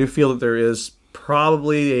say. So I do feel that there is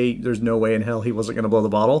probably there's no way in hell he wasn't going to blow the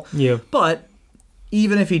bottle. Yeah. But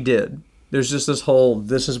even if he did, there's just this whole,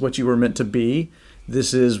 this is what you were meant to be.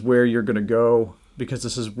 This is where you're going to go, because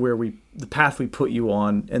this is where the path we put you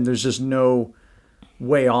on, and there's just no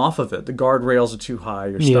way off of it. The guardrails are too high.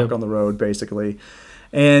 You're stuck on the road, basically.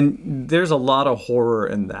 And there's a lot of horror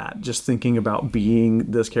in that, just thinking about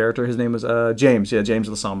being this character. His name was James. Yeah, James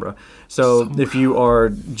of the Sombra. So if you are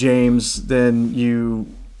James, then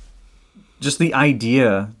just the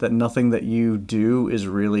idea that nothing that you do is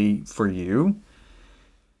really for you,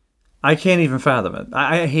 I can't even fathom it.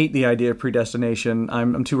 I hate the idea of predestination.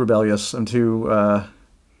 I'm too rebellious. I'm too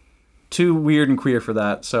weird and queer for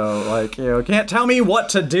that. So, can't tell me what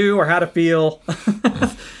to do or how to feel.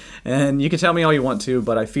 And you can tell me all you want to,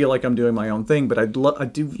 but I feel like I'm doing my own thing. But I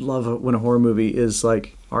do love it when a horror movie is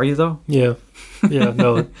like, are you though? Yeah. Yeah,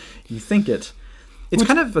 no. You think it. It's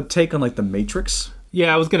kind of a take on like The Matrix.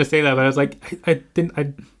 Yeah, I was going to say that, but I was like, I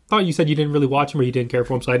thought you said you didn't really watch him or you didn't care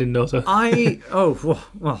for him, so I didn't know. So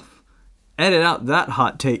well. Edit out that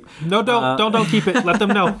hot take. No, don't keep it. Let them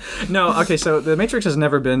know. No, okay, so The Matrix has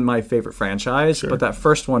never been my favorite franchise, but that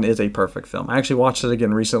first one is a perfect film. I actually watched it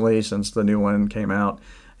again recently since the new one came out.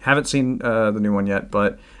 Haven't seen the new one yet,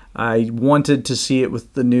 but I wanted to see it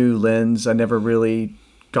with the new lens. I never really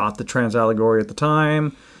got the trans allegory at the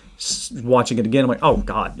time. Watching it again, I'm like, oh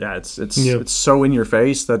god, yeah, it's so in your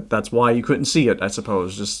face that's why you couldn't see it, I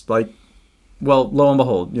suppose. Just like, well, lo and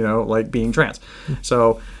behold, like being trans.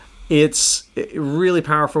 So it's a really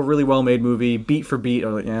powerful, really well-made movie, beat for beat.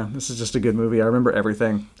 I'm like, yeah, this is just a good movie. I remember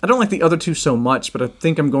everything. I don't like the other two so much, but I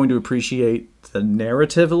think I'm going to appreciate the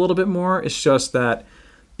narrative a little bit more. It's just that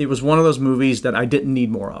it was one of those movies that I didn't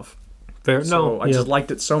need more of. Fair. So I just liked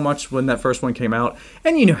it so much when that first one came out.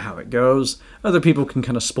 And you know how it goes. Other people can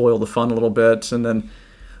kind of spoil the fun a little bit. And then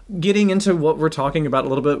getting into what we're talking about a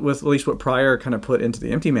little bit with at least what Pryor kind of put into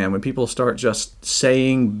The Empty Man, when people start just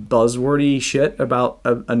saying buzzwordy shit about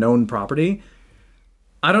a known property.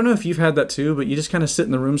 I don't know if you've had that too, but you just kind of sit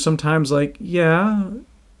in the room sometimes like, yeah,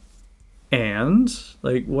 and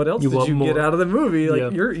like, what else did you get out of the movie?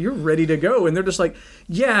 Like, you're ready to go, and they're just like,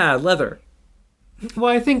 yeah, leather.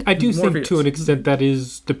 Well, I do think to an extent that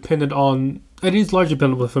is dependent on, it is largely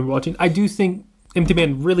dependent on the film we're watching. I do think Empty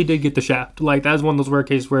Man really did get the shaft. Like, that was one of those rare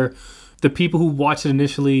cases where the people who watched it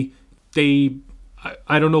initially,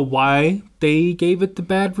 I don't know why they gave it the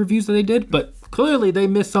bad reviews that they did, but clearly they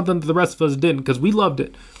missed something that the rest of us didn't, because we loved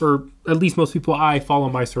it. Or at least most people I follow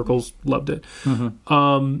in my circles loved it.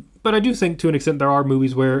 Mm-hmm. But I do think to an extent there are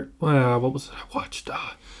movies where, what was it I watched?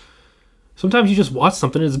 Sometimes you just watch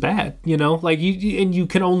something and it's bad, like you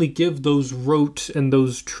can only give those rote and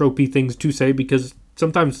those tropey things to say because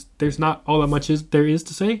sometimes there's not all that much there is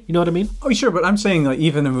to say. You know what I mean? Oh, sure. But I'm saying like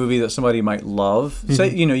even a movie that somebody might love. Mm-hmm.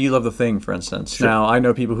 Say, you love The Thing, for instance. Sure. Now, I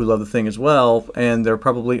know people who love The Thing as well, and they're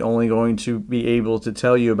probably only going to be able to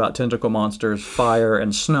tell you about tentacle monsters, fire,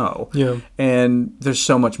 and snow. Yeah. And there's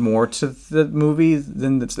so much more to the movie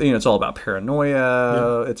than it's all about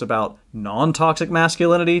paranoia. Yeah. It's about non-toxic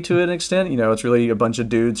masculinity to an extent. It's really a bunch of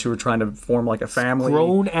dudes who are trying to form like a family.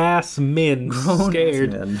 Grown-ass men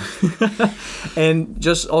scared. And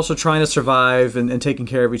just also trying to survive and taking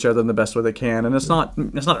care of each other in the best way they can. And it's not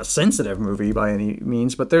a sensitive movie by any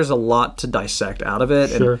means, but there's a lot to dissect out of it.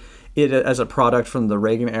 Sure. And it as a product from the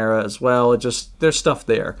Reagan era as well. It just, there's stuff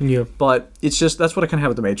there. Yeah. But it's just, that's what I kind of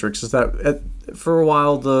have with The Matrix, is that for a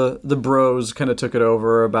while the bros kind of took it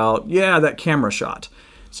over about, that camera shot.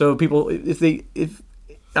 So people, if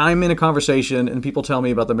I'm in a conversation and people tell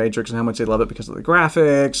me about The Matrix and how much they love it because of the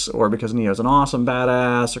graphics, or because Neo's an awesome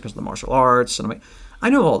badass, or because of the martial arts, and I'm like, I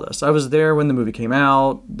know all this. I was there when the movie came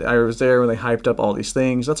out. I was there when they hyped up all these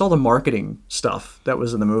things. That's all the marketing stuff that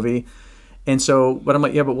was in the movie. And so, but I'm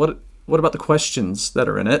like, yeah, but what about the questions that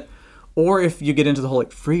are in it? Or if you get into the whole,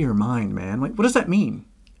 like, free your mind, man. Like, what does that mean?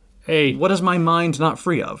 Hey, what is my mind not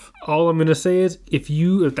free of? All I'm gonna say is, if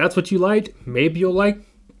that's what you liked, maybe you'll like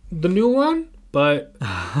the new one. But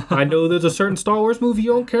I know there's a certain Star Wars movie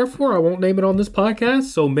you don't care for. I won't name it on this podcast,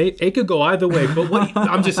 so it could go either way. But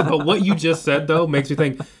what you just said though makes me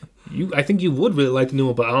think. I think you would really like the new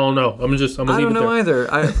one, but I don't know. I'm gonna I leave don't know either.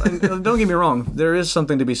 Don't get me wrong. There is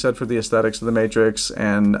something to be said for the aesthetics of the Matrix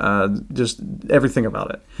and just everything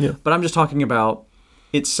about it. Yeah. But I'm just talking about,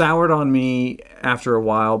 it soured on me after a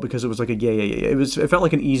while because it was like a It felt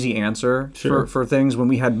like an easy answer for things when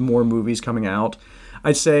we had more movies coming out.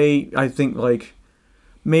 I think like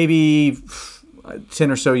maybe 10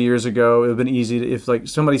 or so years ago, it would have been easy to, if like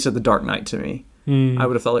somebody said The Dark Knight to me, I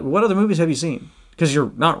would have felt like, well, what other movies have you seen? Because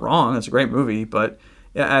you're not wrong. It's a great movie. But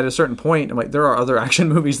at a certain point, I'm like, there are other action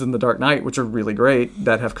movies than The Dark Knight, which are really great,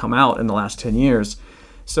 that have come out in the last 10 years.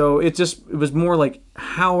 So it was more like,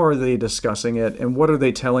 how are they discussing it and what are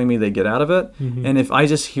they telling me they get out of it? Mm-hmm. And if I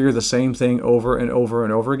just hear the same thing over and over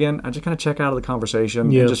and over again, I just kind of check out of the conversation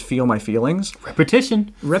and just feel my feelings.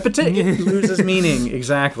 Repetition. It loses meaning.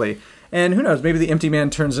 Exactly. And who knows, maybe The Empty Man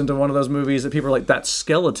turns into one of those movies that people are like, that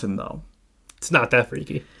skeleton though. It's not that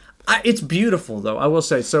freaky. It's beautiful, though, I will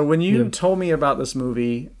say. So when you told me about this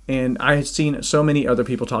movie, and I had seen so many other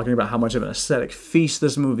people talking about how much of an aesthetic feast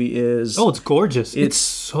this movie is. Oh, it's gorgeous. It's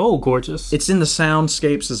so gorgeous. It's in the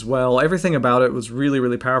soundscapes as well. Everything about it was really,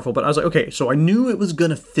 really powerful. But I was like, okay, so I knew it was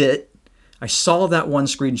going to fit. I saw that one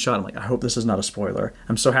screenshot. I'm like, I hope this is not a spoiler.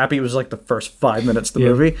 I'm so happy it was like the first 5 minutes of the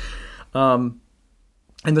movie. And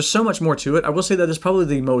there's so much more to it. I will say that it's probably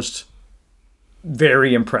the most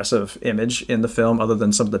very impressive image in the film, other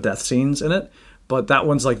than some of the death scenes in it. But that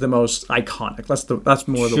one's like the most iconic. That's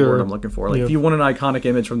more the word I'm looking for. Like if you want an iconic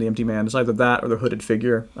image from The Empty Man, it's either that or the hooded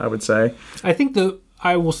figure, I would say.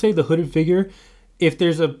 I will say the hooded figure, if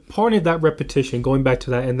there's a part of that repetition, going back to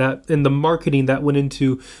that, and the marketing that went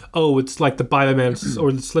into, it's like the Bioman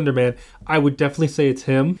or the Slender Man, I would definitely say it's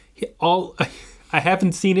him. I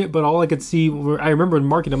haven't seen it, but all I could see, I remember in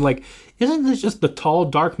marketing, I'm like, isn't this just the tall,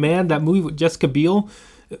 dark man, that movie with Jessica Biel?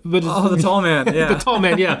 But the tall man, yeah. The tall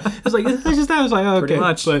man, yeah. It's like, it's just that. I was like, okay. Pretty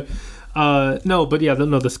much. But,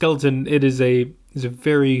 the skeleton, it is a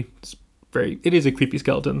creepy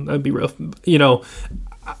skeleton. That'd be rough.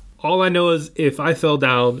 All I know is if I fell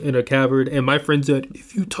down in a cavern and my friend said,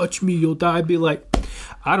 if you touch me, you'll die, I'd be like,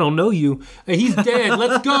 I don't know you. He's dead.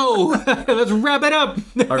 Let's go. Let's wrap it up.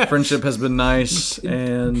 Our friendship has been nice,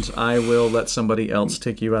 and I will let somebody else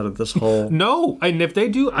take you out of this hole. No, and if they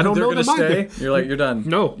do, I don't know them either. You're like, you're done.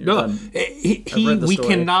 No. Done. We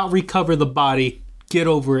cannot recover the body. Get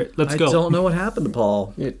over it. Let's go. I don't know what happened to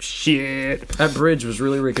Paul. Shit. That bridge was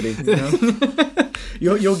really rickety.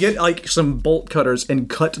 You'll get like some bolt cutters and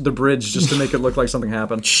cut the bridge just to make it look like something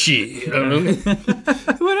happened. Shit.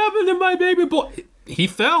 What happened to my baby boy? He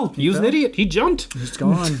fell. He was an idiot. He jumped. He's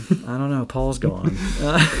gone. I don't know. Paul's gone.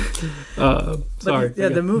 Sorry.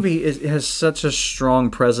 The movie has such a strong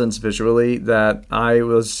presence visually that I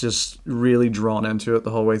was just really drawn into it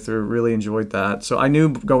the whole way through. Really enjoyed that. So I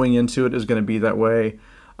knew going into it was going to be that way.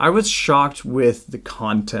 I was shocked with the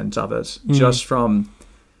content of it, just from.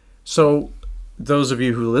 So those of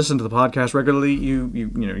you who listen to the podcast regularly, you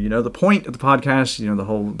know the point of the podcast, the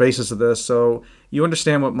whole basis of this. So you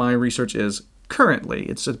understand what my research is. Currently,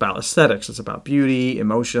 it's about aesthetics, it's about beauty,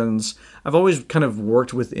 emotions. I've always kind of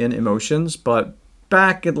worked within emotions, but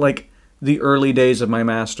back at like the early days of my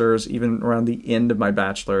master's, even around the end of my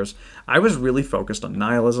bachelor's, I was really focused on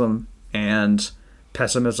nihilism and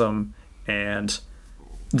pessimism and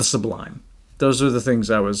the sublime. Those are the things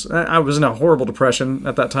I was in a horrible depression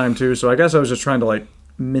at that time too, so I guess I was just trying to like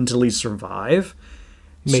mentally survive.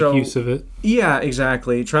 Make use of it. Yeah,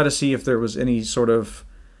 exactly. Try to see if there was any sort of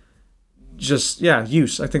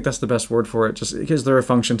use. I think that's the best word for it. Just, is there a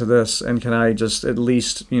function to this? And can I just at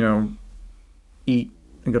least, eat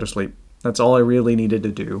and go to sleep? That's all I really needed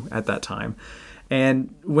to do at that time.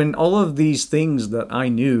 And when all of these things that I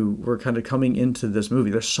knew were kind of coming into this movie,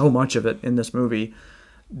 there's so much of it in this movie,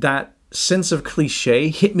 that sense of cliche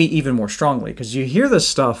hit me even more strongly. Because you hear this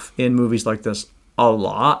stuff in movies like this a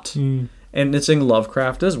lot. And it's in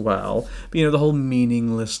Lovecraft as well. But, you know, the whole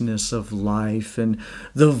meaninglessness of life and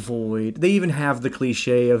the void. They even have the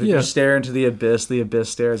cliche of if you stare into the abyss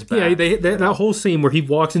stares back. Yeah, that whole scene where he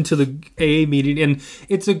walks into the AA meeting, and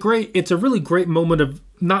it's a really great moment of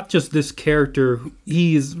not just this character.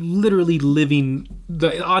 He is literally living.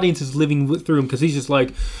 The audience is living through him because he's just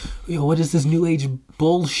like, what is this new age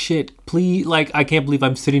bullshit? Please, like, I can't believe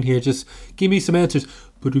I'm sitting here. Just give me some answers.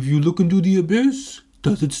 But if you look into the abyss,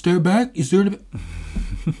 does it stare back? Is there an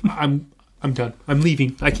I'm done. I'm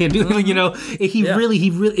leaving. I can't do it. You know,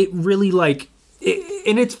 it really like,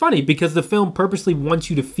 and it's funny because the film purposely wants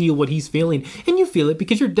you to feel what he's feeling, and you feel it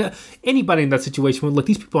because you're anybody in that situation would look,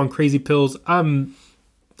 these people on crazy pills.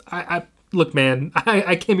 I look, man,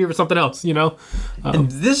 I came here for something else, you know? And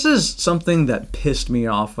this is something that pissed me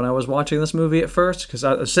off when I was watching this movie at first, because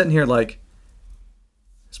I was sitting here like,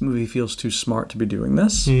 this movie feels too smart to be doing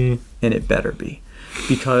this, and it better be.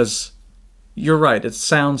 Because you're right, it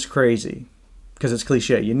sounds crazy, because it's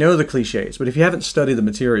cliche. You know the cliches, but if you haven't studied the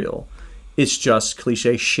material, it's just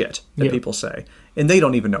cliche shit that people say. And they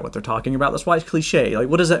don't even know what they're talking about. That's why it's cliche. Like,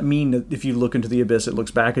 what does that mean that if you look into the abyss, it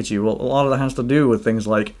looks back at you? Well, a lot of that has to do with things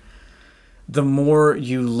like, the more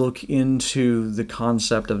you look into the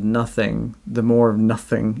concept of nothing, the more of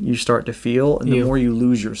nothing you start to feel, and the more you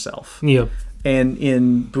lose yourself. Yeah. And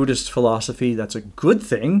in Buddhist philosophy, that's a good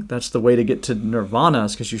thing. That's the way to get to nirvana,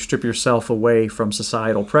 is because you strip yourself away from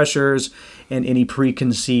societal pressures and any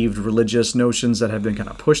preconceived religious notions that have been kind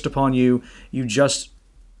of pushed upon you. You just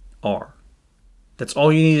are. That's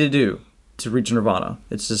all you need to do to reach nirvana.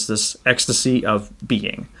 It's just this ecstasy of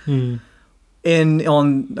being. In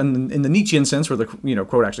the Nietzschean sense, where the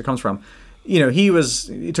quote actually comes from, he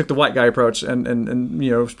took the white guy approach and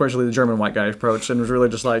especially the German white guy approach, and was really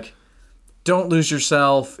just like, don't lose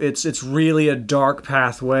yourself. It's really a dark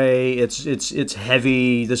pathway. It's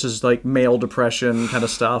heavy. This is like male depression kind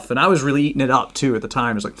of stuff. And I was really eating it up too at the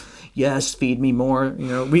time. It was like, yes, feed me more. You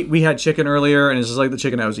know, we had chicken earlier, and it's just like the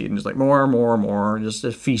chicken I was eating. It's like more, just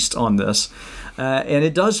a feast on this. And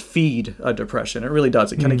it does feed a depression. It really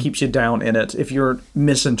does. It kind of keeps you down in it if you're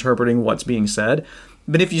misinterpreting what's being said.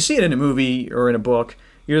 But if you see it in a movie or in a book,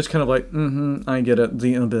 you're just kind of like, I get it,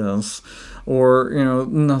 the abyss. Or,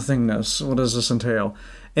 nothingness. What does this entail?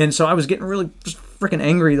 And so I was getting really just freaking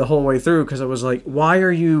angry the whole way through, because I was like, why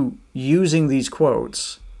are you using these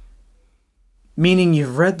quotes? Meaning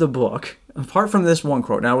you've read the book. Apart from this one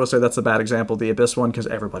quote, now I will say that's a bad example, the abyss one, because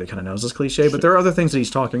everybody kind of knows this cliche, but there are other things that he's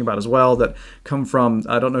talking about as well that come from,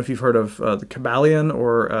 I don't know if you've heard of the Kabbalion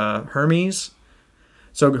or Hermes.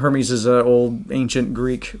 So Hermes is an old ancient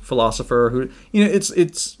Greek philosopher who,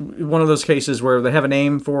 it's one of those cases where they have a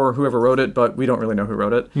name for whoever wrote it, but we don't really know who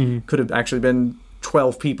wrote it. Could have actually been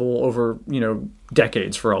 12 people over,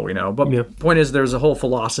 decades for all we know. But the point is, there's a whole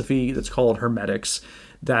philosophy that's called Hermetics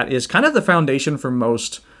that is kind of the foundation for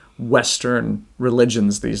most Western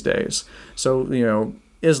religions these days. So,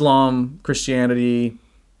 Islam, Christianity,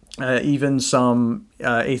 even some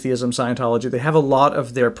atheism, Scientology, they have a lot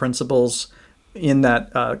of their principles in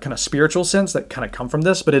that kind of spiritual sense that kind of come from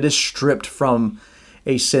this, but it is stripped from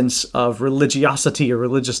a sense of religiosity or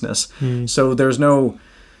religiousness. So there's no,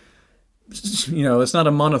 it's not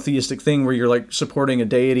a monotheistic thing where you're like supporting a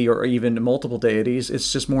deity or even multiple deities.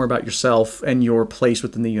 It's just more about yourself and your place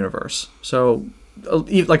within the universe. So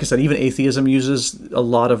like I said, even atheism uses a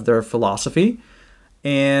lot of their philosophy.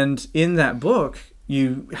 And in that book,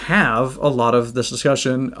 you have a lot of this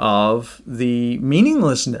discussion of the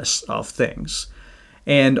meaninglessness of things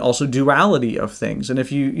and also duality of things. And if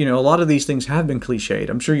a lot of these things have been cliched.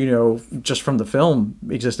 I'm sure just from the film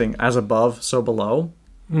existing, as above, so below.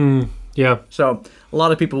 Yeah. So a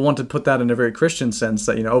lot of people want to put that in a very Christian sense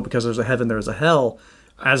that, because there's a heaven, there's a hell,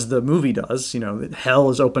 as the movie does.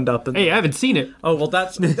 Hell is opened up. Hey, I haven't seen it. Oh, well,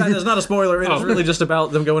 that is not a spoiler. It's really just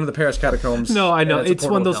about them going to the Paris catacombs. No, I know. It's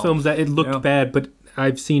one of those films that it looked bad, but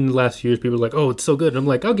I've seen the last few years, people are like, oh, it's so good. And I'm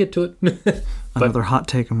like, I'll get to it. Another hot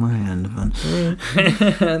take on my end.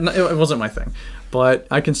 It wasn't my thing. But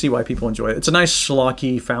I can see why people enjoy it. It's a nice,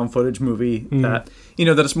 schlocky, found footage movie that,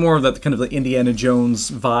 that it's more of that kind of the Indiana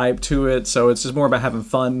Jones vibe to it. So it's just more about having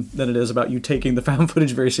fun than it is about you taking the found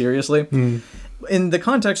footage very seriously. In the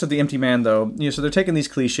context of The Empty Man, though, so they're taking these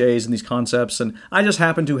cliches and these concepts, and I just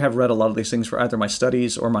happen to have read a lot of these things for either my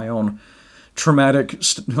studies or my own traumatic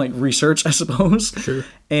research, I suppose. Sure.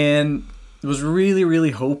 And was really, really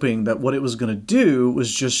hoping that what it was going to do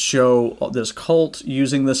was just show this cult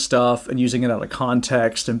using this stuff and using it out of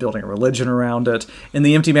context and building a religion around it, and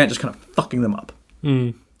The Empty Man just kind of fucking them up.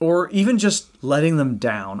 or even just letting them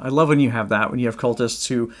down. I love when you have that, when you have cultists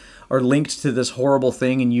who are linked to this horrible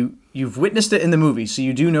thing, and you've witnessed it in the movie, so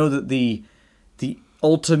you do know that the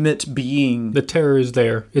ultimate being... The terror is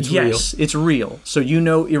there. It's real. Yes, it's real. So you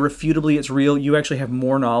know irrefutably it's real. You actually have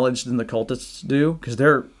more knowledge than the cultists do, because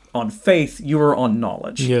they're on faith, you are on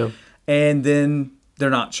knowledge. Yeah. And then they're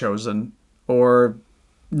not chosen, or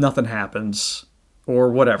nothing happens, or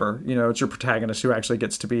whatever. It's your protagonist who actually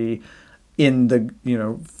gets to be in the,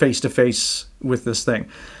 face-to-face with this thing.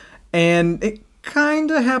 And it kind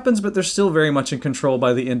of happens, but they're still very much in control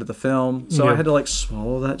by the end of the film. So I had to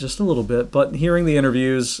swallow that just a little bit. But hearing the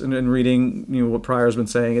interviews and reading what Pryor's been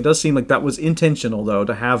saying, it does seem like that was intentional, though,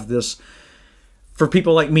 to have this, for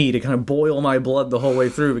people like me, to kind of boil my blood the whole way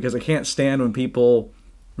through, because I can't stand when people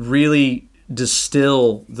really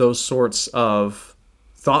distill those sorts of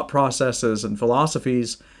thought processes and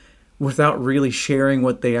philosophies without really sharing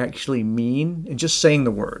what they actually mean and just saying the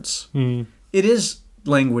words. It is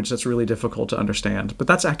language that's really difficult to understand, but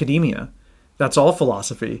that's academia. That's all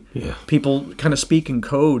philosophy. Yeah. People kind of speak in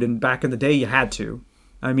code, and back in the day you had to.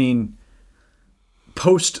 I mean,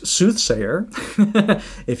 post-soothsayer,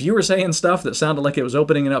 if you were saying stuff that sounded like it was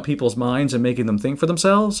opening up people's minds and making them think for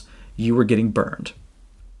themselves, you were getting burned.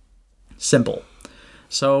 Simple.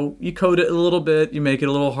 So you code it a little bit, you make it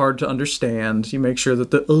a little hard to understand, you make sure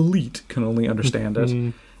that the elite can only understand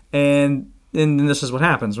it. And this is what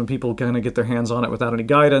happens when people kind of get their hands on it without any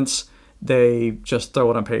guidance. They just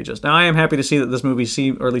throw it on pages. Now, I am happy to see that this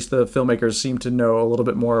movie or at least the filmmakers seem to know a little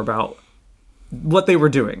bit more about what they were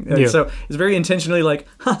doing. And so it's very intentionally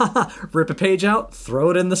rip a page out, throw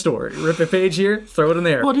it in the story. Rip a page here, throw it in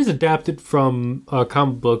there. Well, it is adapted from a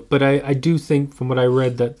comic book, but I do think, from what I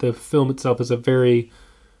read, that the film itself is a very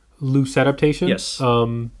loose adaptation. Yes.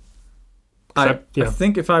 I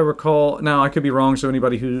think if I recall, now I could be wrong, so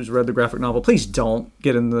anybody who's read the graphic novel, please don't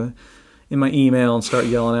get in my email and start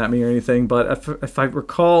yelling at me or anything, but if I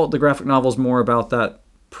recall, the graphic novel is more about that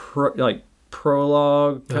prologue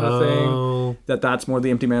kind of thing, that's more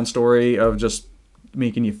the Empty Man story of just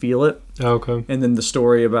making you feel it. Okay. And then the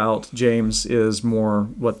story about James is more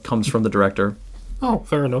what comes from the director. Oh,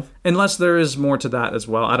 fair enough. Unless there is more to that as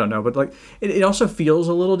well. I don't know. But it also feels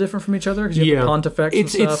a little different from each other because you have the pontifex and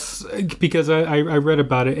stuff. It's because I read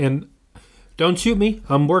about it, and don't shoot me.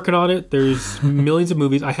 I'm working on it. There's millions of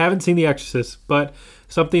movies. I haven't seen The Exorcist, but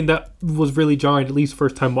something that was really jarring, at least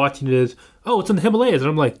first time watching it, is, it's in the Himalayas.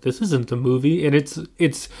 And I'm like, this isn't a movie. And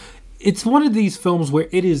it's one of these films where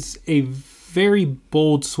it is a very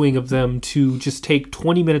bold swing of them to just take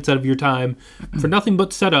 20 minutes out of your time for nothing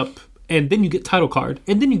but setup, and then you get title card,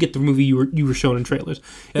 and then you get the movie you were shown in trailers.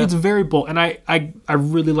 Yeah. It's very bold, and I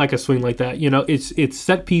really like a swing like that. It's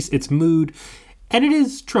set piece, it's mood, and it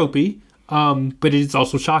is tropey, but it is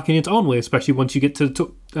also shocking in its own way, especially once you get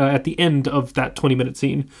to at the end of that 20-minute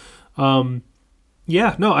scene. I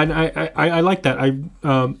like that.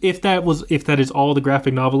 If that is all the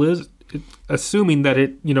graphic novel is, assuming that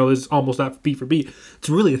it is almost not beat for beat, it's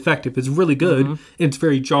really effective. It's really good, and it's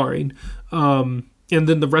very jarring. And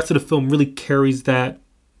then the rest of the film really carries that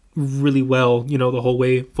really well, the whole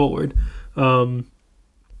way forward. And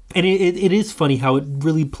it is funny how it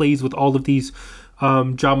really plays with all of these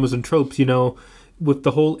dramas and tropes, with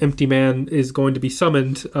the whole Empty Man is going to be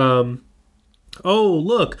summoned. Oh,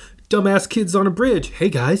 look, dumbass kids on a bridge. Hey,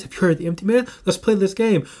 guys, have you heard of the Empty Man? Let's play this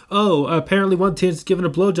game. Oh, apparently one teenager's given a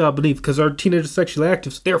blowjob beneath because our teenager's sexually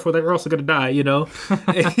active, so therefore they're also going to die,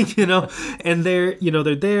 And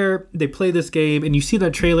they're there, they play this game, and you see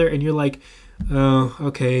that trailer, and you're like, oh,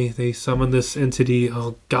 okay, they summon this entity.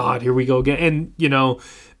 Oh, God, here we go again. And,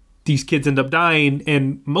 these kids end up dying,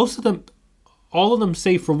 and most of them, all of them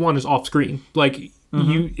save for one, is off screen. Like,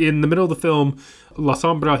 you in the middle of the film, La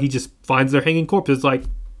Sombra, he just finds their hanging corpses, like,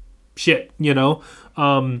 shit,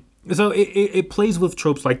 so it plays with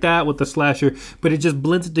tropes like that with the slasher, but it just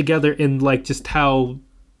blends it together in just how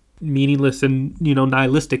meaningless and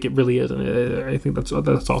nihilistic it really is, and I think that's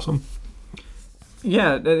awesome.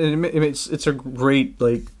 Yeah, it's a great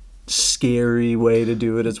scary way to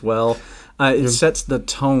do it as well. It sets the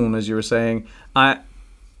tone, as you were saying. I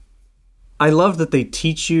love that they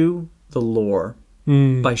teach you the lore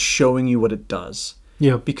by showing you what it does.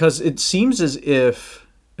 Yeah, because it seems as if,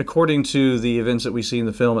 according to the events that we see in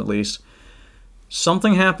the film at least,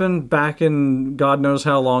 something happened back in God knows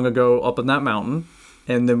how long ago up in that mountain,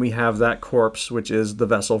 and then we have that corpse, which is the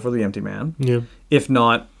vessel for the Empty Man, if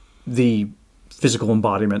not the physical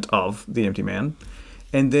embodiment of the Empty Man.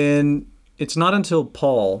 And then it's not until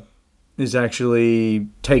Paul is actually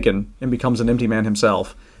taken and becomes an Empty Man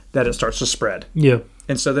himself that it starts to spread. Yeah.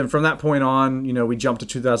 And so then from that point on, we jump to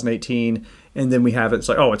 2018, and then we have it's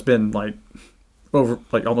like, oh, it's been like over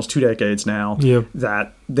like almost 2 decades now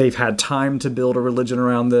that they've had time to build a religion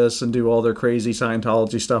around this and do all their crazy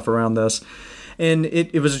Scientology stuff around this. And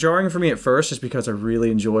it was jarring for me at first just because I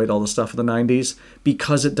really enjoyed all the stuff of the 90s,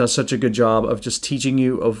 because it does such a good job of just teaching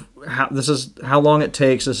you of how long it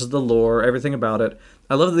takes, this is the lore, everything about it.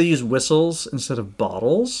 I love that they use whistles instead of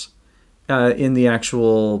bottles in the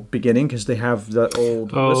actual beginning, because they have that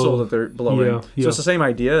old whistle that they're blowing. So it's the same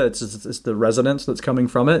idea. It's the resonance that's coming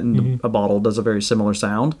from it, and a bottle does a very similar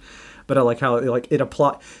sound. But I like how it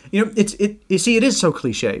apply. You see, it is so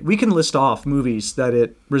cliche. We can list off movies that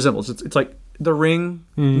it resembles. It's like The Ring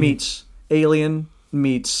meets Alien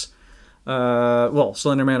meets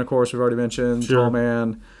Slender Man, of course, we've already mentioned. Tall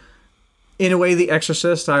Man. In a way, The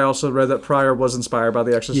Exorcist. I also read that Pryor was inspired by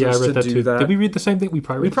The Exorcist. Yeah, I read that do too. that. Did we read the same thing? We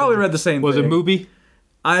probably read the same Was thing. it Movie?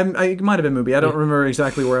 It might have been Movie. I don't remember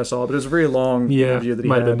exactly where I saw it, but it was a very long interview that he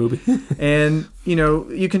had. Might have been Movie. And,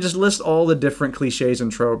 you can just list all the different cliches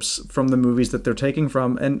and tropes from the movies that they're taking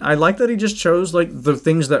from. And I like that he just chose, the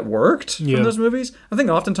things that worked from those movies. I think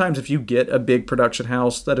oftentimes if you get a big production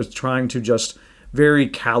house that is trying to just very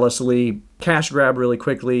callously cash grab really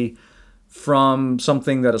quickly from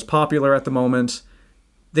something that is popular at the moment,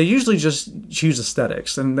 they usually just choose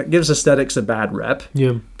aesthetics, and that gives aesthetics a bad rep.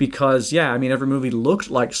 Yeah. Because, every movie looked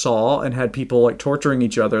like Saw and had people torturing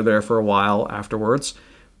each other there for a while afterwards,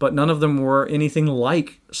 but none of them were anything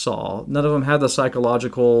like Saw. None of them had the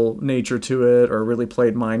psychological nature to it or really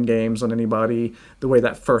played mind games on anybody the way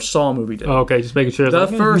that first Saw movie did. Oh, okay, just making sure. The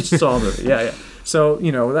first Saw movie, yeah. So,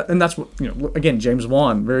 and that's what, again, James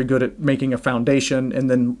Wan, very good at making a foundation and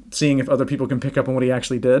then seeing if other people can pick up on what he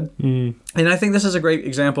actually did. And I think this is a great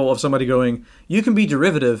example of somebody going, you can be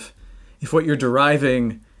derivative if what you're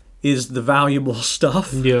deriving is the valuable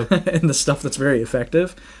stuff and the stuff that's very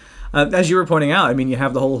effective. As you were pointing out, you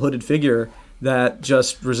have the whole hooded figure that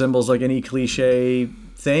just resembles like any cliche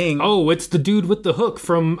thing. Oh, it's the dude with the hook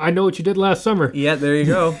from I Know What You Did Last Summer. Yeah, there you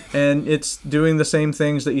go. And it's doing the same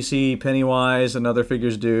things that you see Pennywise and other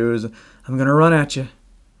figures do. I'm going to run at you.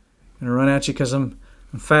 I'm going to run at you because I'm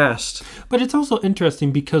fast. But it's also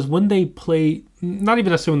interesting because when they play, not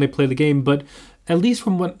even necessarily when they play the game, but at least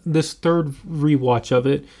from this third rewatch of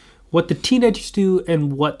it, what the teenagers do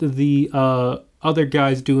and what the other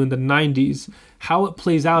guys do in the 90s, how it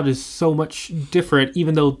plays out is so much different,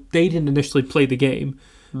 even though they didn't initially play the game.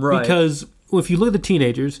 Right. Because if you look at the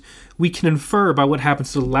teenagers, we can infer by what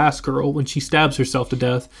happens to the last girl when she stabs herself to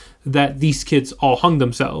death that these kids all hung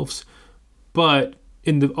themselves. But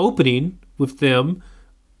in the opening with them,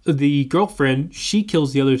 the girlfriend, she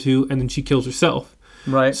kills the other two and then she kills herself.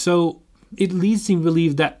 Right. So it leads me to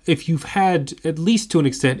believe that if you've had, at least to an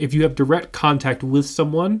extent, if you have direct contact with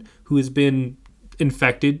someone who has been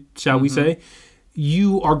infected, shall we say,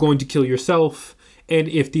 you are going to kill yourself. And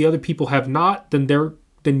if the other people have not,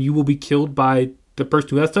 then you will be killed by the person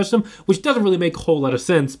who has touched them, which doesn't really make a whole lot of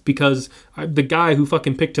sense because the guy who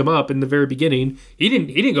fucking picked him up in the very beginning, he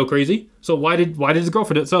didn't go crazy. So why did his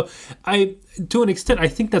girlfriend do it? So to an extent, I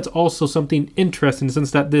think that's also something interesting in the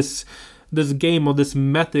sense that this game or this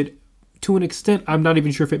method, to an extent, I'm not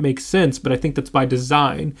even sure if it makes sense, but I think that's by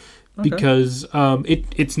design because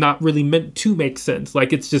it's not really meant to make sense.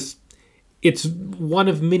 Like it's one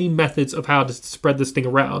of many methods of how to spread this thing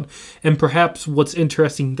around. And perhaps what's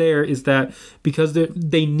interesting there is that because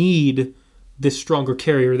they need this stronger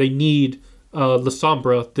carrier, they need La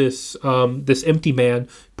Sombra, this empty man.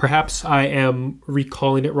 Perhaps I am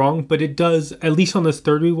recalling it wrong, but it does, at least on this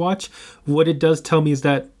third rewatch, what it does tell me is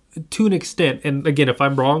that to an extent, and again, if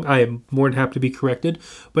I'm wrong, I am more than happy to be corrected,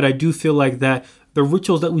 but I do feel like that the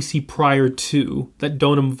rituals that we see prior to that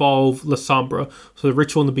don't involve La Sombra, so the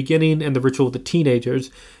ritual in the beginning and the ritual of the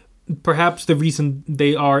teenagers, perhaps the reason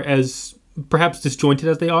they are as perhaps disjointed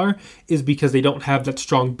as they are is because they don't have that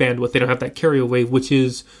strong bandwidth. They don't have that carrier wave, which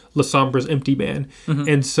is La Sombra's empty man.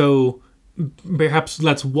 And so perhaps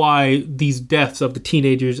that's why these deaths of the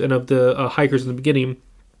teenagers and of the hikers in the beginning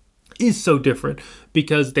is so different,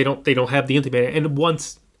 because they don't have the empty man. And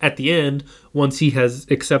once at the end, once he has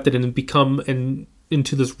accepted and become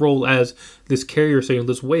into this role as this carrier signal,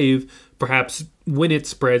 this wave, perhaps when it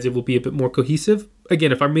spreads, it will be a bit more cohesive.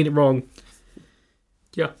 Again, if I'm reading it wrong,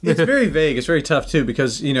 yeah. It's very vague. It's very tough, too,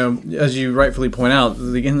 because, as you rightfully point out,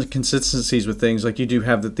 the inconsistencies with things, like you do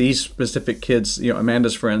have that these specific kids,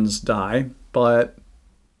 Amanda's friends die, but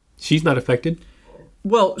she's not affected.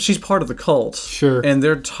 Well, she's part of the cult. Sure. And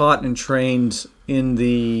they're taught and trained in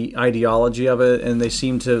the ideology of it, and they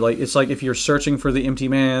seem to, it's like if you're searching for the empty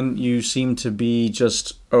man, you seem to be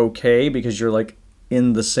just okay because you're,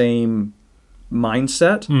 in the same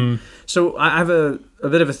mindset. So I have a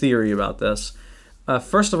bit of a theory about this.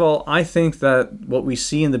 First of all, I think that what we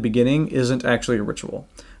see in the beginning isn't actually a ritual.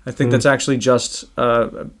 I think that's actually just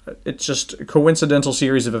it's just a coincidental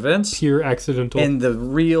series of events. Pure accidental. And the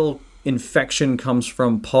real infection comes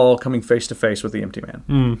from Paul coming face to face with the empty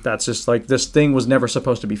man. That's just like, this thing was never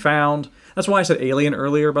supposed to be found. That's why I said alien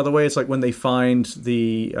earlier, by the way. It's like when they find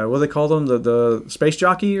the, what do they call them? The space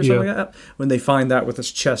jockey or something like that? When they find that with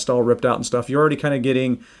his chest all ripped out and stuff, you're already kind of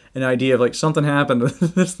getting an idea of like something happened to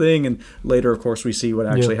this thing. And later, of course, we see what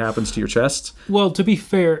actually happens to your chest. Well, to be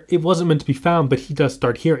fair, it wasn't meant to be found, but he does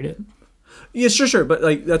start hearing it. Yeah, sure. But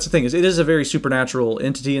like, that's the thing, is it is a very supernatural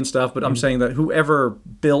entity and stuff, but I'm saying that whoever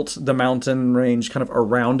built the mountain range kind of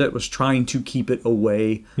around it was trying to keep it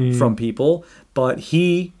away from people, but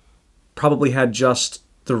he probably had just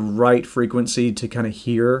the right frequency to kind of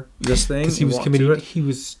hear this thing. Because he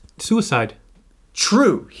was suicide.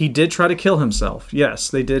 True. He did try to kill himself. Yes,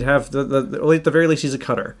 they did have at the very least he's a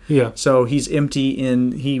cutter. Yeah. So he's empty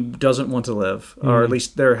he doesn't want to live, or at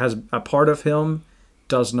least there has a part of him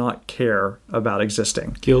does not care about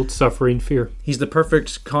existing. Guilt, suffering, fear. He's the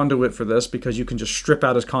perfect conduit for this because you can just strip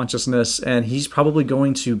out his consciousness and he's probably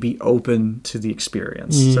going to be open to the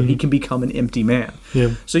experience. So he can become an empty man.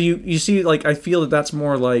 Yeah. So you see, like, I feel that that's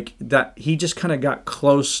more like that he just kind of got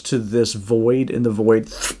close to this void and the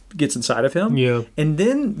void gets inside of him. Yeah. And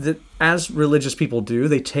then, as religious people do,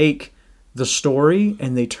 they take the story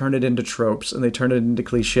and they turn it into tropes and they turn it into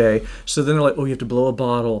cliche. So then they're like, oh, you have to blow a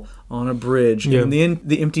bottle on a bridge. Yeah. And then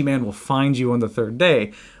the empty man will find you on the third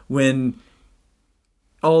day. When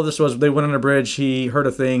all of this was, they went on a bridge, he heard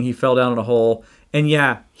a thing, he fell down in a hole. And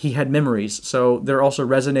yeah, he had memories. So they're also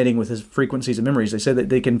resonating with his frequencies and memories. They say that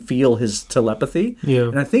they can feel his telepathy. Yeah.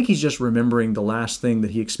 And I think he's just remembering the last thing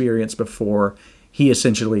that he experienced before he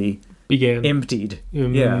essentially began emptied.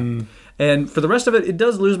 Yeah. And for the rest of it, it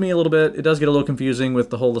does lose me a little bit. It does get a little confusing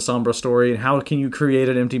with the whole La Sombra story and how can you create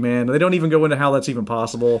an empty man. They don't even go into how that's even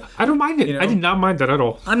possible. I don't mind it. You know? I did not mind that at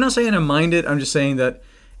all. I'm not saying I mind it. I'm just saying that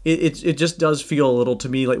it just does feel a little to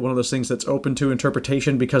me like one of those things that's open to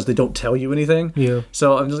interpretation because they don't tell you anything. Yeah.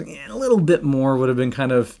 So I'm just like, a little bit more would have been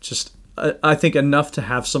kind of just, I think, enough to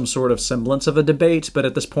have some sort of semblance of a debate. But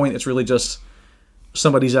at this point, it's really just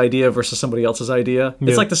somebody's idea versus somebody else's idea. Yeah.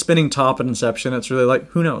 It's like the spinning top in Inception. It's really like,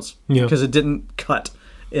 who knows? Yeah. Because it didn't cut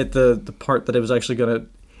at the part that it was actually going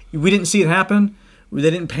to... We didn't see it happen. They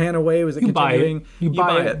didn't pan away with it continuing. You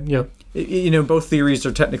buy it. Yeah. You know, both theories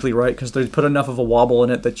are technically right because they put enough of a wobble in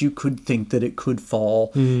it that you could think that it could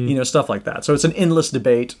fall. You know, stuff like that. So it's an endless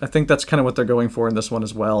debate. I think that's kind of what they're going for in this one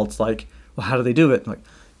as well. It's like, well, how do they do it? Like,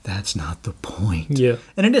 that's not the point. Yeah.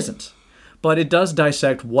 And it isn't. But it does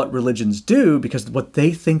dissect what religions do because what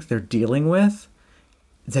they think they're dealing with,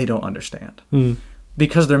 they don't understand.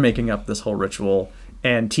 Because they're making up this whole ritual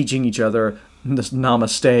and teaching each other this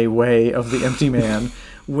namaste way of the empty man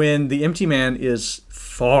when the empty man is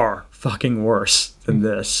far fucking worse than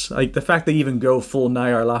this. Like, the fact they even go full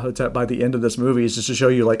Nyarlathotep by the end of this movie is just to show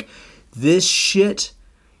you, like, this shit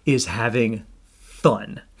is having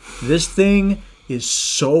fun. This thing is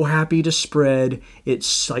so happy to spread.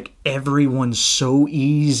 It's like everyone's so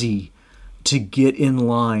easy to get in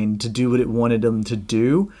line to do what it wanted them to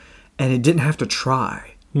do, and it didn't have to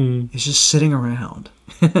try. It's just sitting around.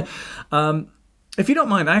 If you don't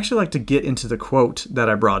mind, I actually like to get into the quote that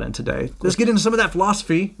I brought in today. Let's get into some of that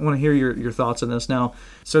philosophy. I want to hear your thoughts on this now.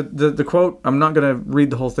 So the quote, I'm not going to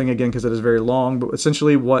read the whole thing again because it is very long, but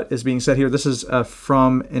essentially what is being said here, this is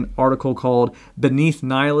from an article called Beneath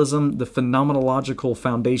Nihilism, the Phenomenological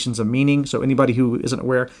Foundations of Meaning. So anybody who isn't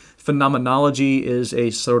aware, phenomenology is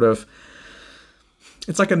a sort of,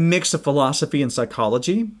 it's like a mix of philosophy and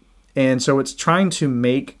psychology. And so it's trying to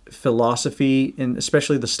make philosophy, and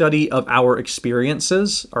especially the study of our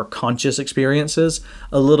experiences, our conscious experiences,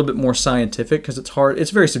 a little bit more scientific because it's hard.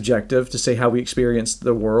 It's very subjective to say how we experience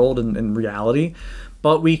the world and reality,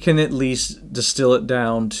 but we can at least distill it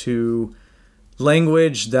down to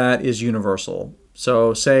language that is universal.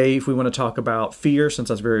 So say if we want to talk about fear, since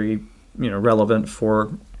that's very relevant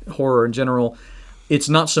for horror in general, it's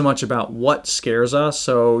not so much about what scares us,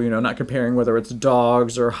 so, not comparing whether it's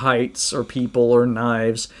dogs or heights or people or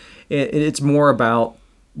knives. It's more about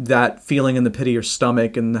that feeling in the pit of your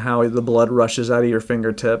stomach and how the blood rushes out of your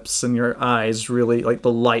fingertips and your eyes really, like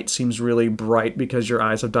the light seems really bright because your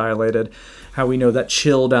eyes have dilated. How we know that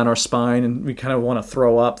chill down our spine and we kind of want to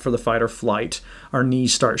throw up for the fight or flight. Our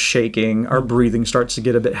knees start shaking, our breathing starts to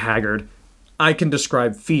get a bit haggard. I can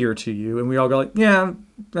describe fear to you, and we all go like, yeah,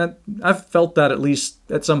 I've felt that at least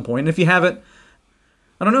at some point. And if you haven't,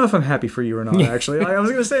 I don't know if I'm happy for you or not, actually. I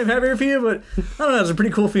was going to say I'm happier for you, but I don't know. It's a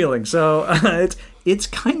pretty cool feeling. So it's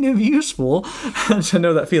kind of useful to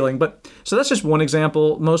know that feeling. But so that's just one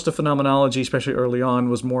example. Most of phenomenology, especially early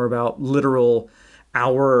on, was more about literal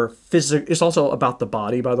our physical. It's also about the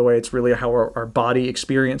body, by the way. It's really how our body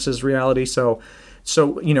experiences reality. So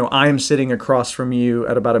I'm sitting across from you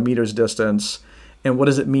at about a meter's distance. And what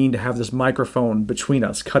does it mean to have this microphone between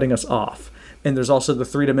us, cutting us off? And there's also the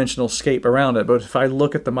three-dimensional scape around it. But if I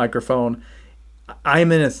look at the microphone,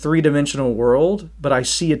 I'm in a three-dimensional world, but I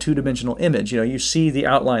see a two-dimensional image. You see the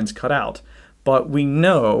outlines cut out. But we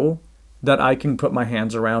know that I can put my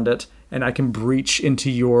hands around it, and I can breach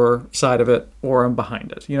into your side of it, or I'm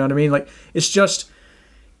behind it. You know what I mean? Like, it's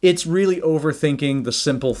really overthinking the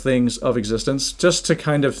simple things of existence, just to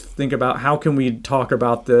kind of think about how can we talk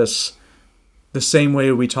about this the same way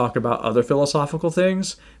we talk about other philosophical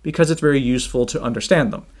things, because it's very useful to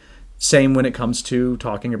understand them. Same when it comes to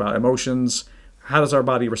talking about emotions. How does our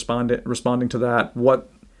body responding to that?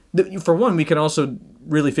 For one, we can also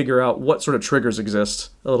really figure out what sort of triggers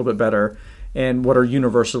exist a little bit better, and what are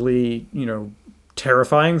universally,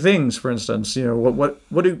 terrifying things. For instance,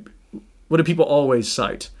 what do people always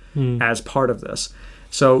cite as part of this?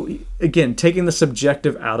 So again, taking the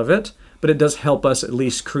subjective out of it, but it does help us at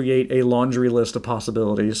least create a laundry list of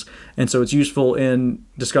possibilities. And so it's useful in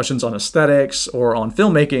discussions on aesthetics or on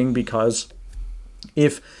filmmaking, because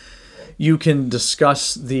if you can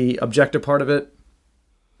discuss the objective part of it,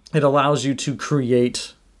 it allows you to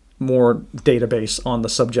create more database on the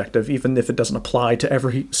subjective, even if it doesn't apply to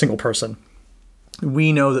every single person.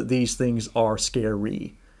 We know that these things are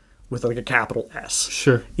scary, with like a capital S.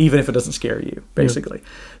 Sure. Even if it doesn't scare you, basically. Yeah.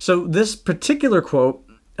 So this particular quote,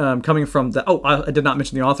 coming from I did not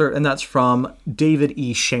mention the author, and that's from David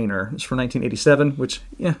E. Shaner. It's from 1987, which,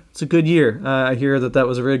 it's a good year. I hear that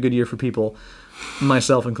was a very good year for people,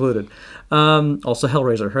 myself included. Also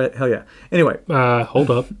Hellraiser, hell yeah. Anyway. Hold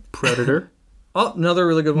up. Predator. Oh, another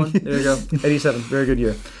really good one. There you go. 87, very good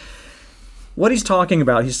year. What he's talking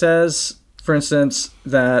about, he says, for instance,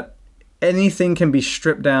 that anything can be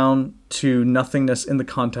stripped down to nothingness in the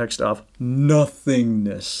context of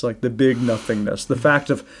nothingness, like the big nothingness. The fact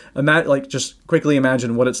of, just quickly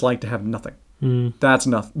imagine what it's like to have nothing. That's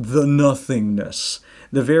the nothingness.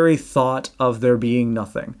 The very thought of there being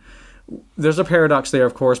nothing. There's a paradox there,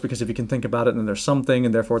 of course, because if you can think about it, then there's something,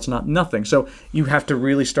 and therefore it's not nothing. So you have to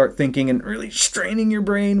really start thinking and really straining your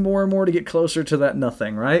brain more and more to get closer to that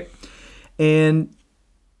nothing, right? And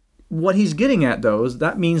what he's getting at, though, is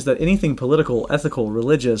that means that anything political, ethical,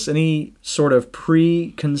 religious, any sort of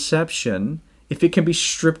preconception, if it can be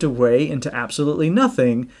stripped away into absolutely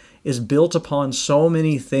nothing, is built upon so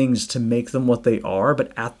many things to make them what they are,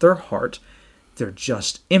 but at their heart, they're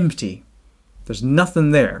just empty. There's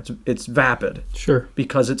nothing there. It's vapid. Sure.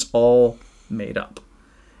 Because it's all made up.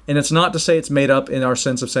 And it's not to say it's made up in our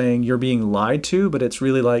sense of saying you're being lied to, but it's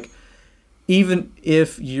really like, even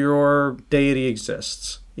if your deity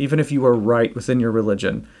exists, even if you are right within your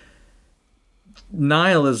religion,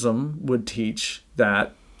 nihilism would teach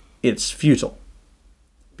that it's futile,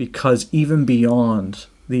 because even beyond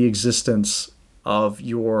the existence of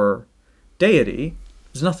your deity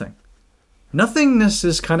is nothing. Nothingness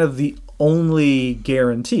is kind of the only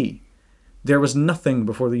guarantee. There was nothing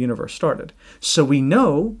before the universe started. So we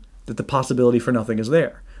know that the possibility for nothing is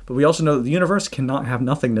there. But we also know that the universe cannot have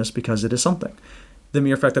nothingness because it is something. The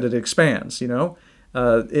mere fact that it expands,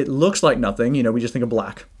 it looks like nothing. We just think of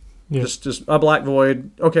black. Yeah. Just a black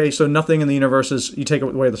void. Okay, so nothing in the universe is, you take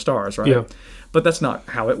away the stars, right? Yeah. But that's not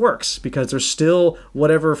how it works, because there's still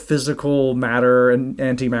whatever physical matter and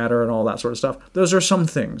antimatter and all that sort of stuff. Those are some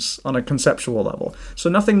things on a conceptual level. So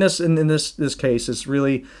nothingness in this case is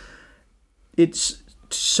really, it's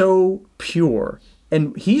so pure.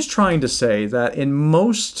 And he's trying to say that in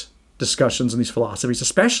most discussions in these philosophies,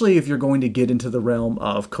 especially if you're going to get into the realm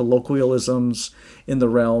of colloquialisms, in the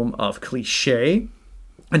realm of cliche,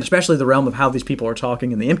 and especially the realm of how these people are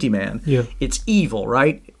talking in The Empty Man, it's evil,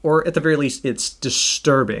 right? Or at the very least, it's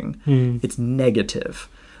disturbing. It's negative.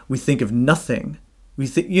 We think of nothing. We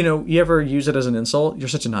think, you ever use it as an insult? You're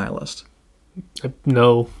such a nihilist.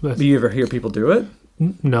 No. Do you ever hear people do it?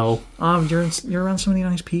 No. You're around so many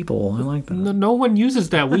nice people. I like that. No one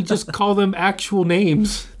uses that. We just call them actual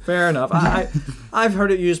names. Fair enough. I've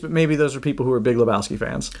heard it used, but maybe those are people who are Big Lebowski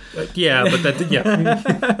fans. But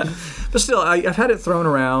still, I've had it thrown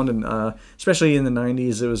around, and especially in the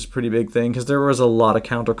 90s, it was a pretty big thing, because there was a lot of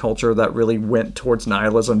counterculture that really went towards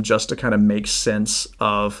nihilism just to kind of make sense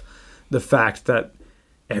of the fact that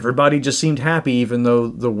everybody just seemed happy, even though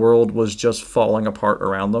the world was just falling apart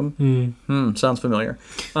around them. Sounds familiar.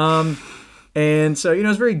 And so,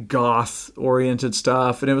 it's very goth-oriented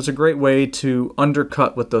stuff, and it was a great way to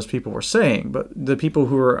undercut what those people were saying. But the people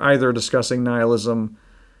who are either discussing nihilism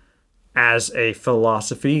as a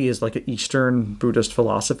philosophy, as like an Eastern Buddhist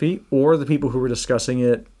philosophy, or the people who were discussing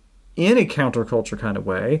it in a counterculture kind of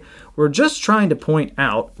way, were just trying to point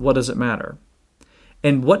out, what does it matter?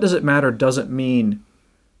 And what does it matter doesn't mean,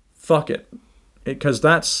 fuck it. Because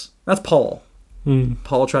that's Paul.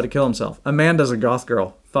 Paul tried to kill himself. Amanda's a goth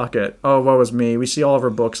girl. Fuck it. Oh, woe is me. We see all of her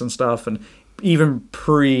books and stuff, and even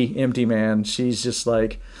pre-Empty Man, she's just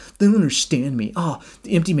like, they don't understand me. Oh,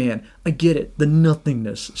 the Empty Man. I get it. The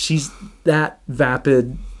nothingness. She's that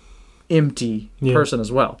vapid, empty person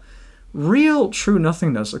as well. Real, true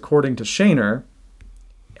nothingness, according to Shaner,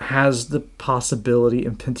 has the possibility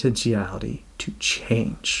and potentiality to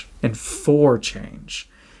change and for change.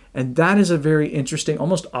 And that is a very interesting,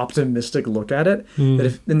 almost optimistic look at it.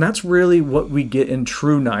 And that's really what we get in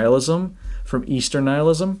true nihilism from Eastern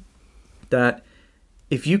nihilism, that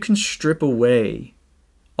if you can strip away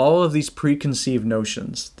all of these preconceived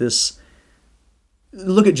notions,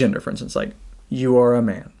 look at gender, for instance, like, you are a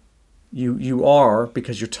man. You are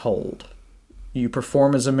because you're told. You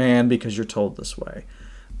perform as a man because you're told this way.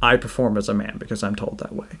 I perform as a man because I'm told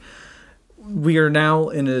that way. We are now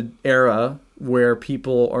in an era where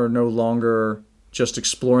people are no longer just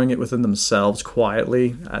exploring it within themselves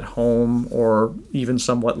quietly at home or even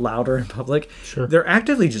somewhat louder in public. Sure. They're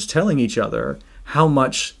actively just telling each other how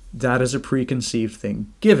much that is a preconceived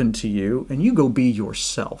thing given to you, and you go be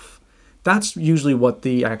yourself. That's usually what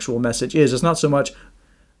the actual message is. It's not so much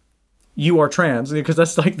you are trans, because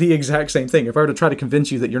that's like the exact same thing. If I were to try to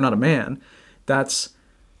convince you that you're not a man, that's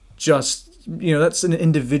just, that's an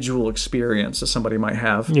individual experience that somebody might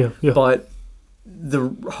have. Yeah. But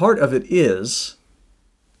the heart of it is,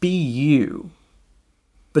 be you.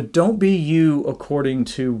 But don't be you according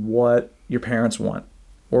to what your parents want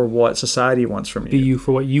or what society wants from you. Be you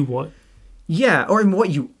for what you want. Yeah, or in what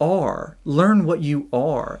you are. Learn what you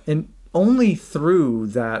are. And only through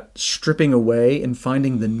that stripping away and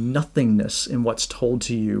finding the nothingness in what's told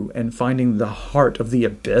to you and finding the heart of the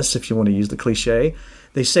abyss, if you want to use the cliche,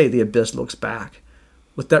 they say the abyss looks back.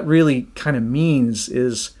 What that really kind of means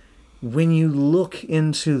is when you look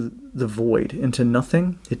into the void, into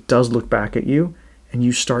nothing, it does look back at you, and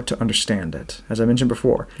you start to understand it, as I mentioned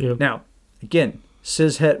before. Yeah. Now, again,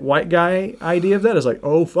 cishet white guy idea of that is like,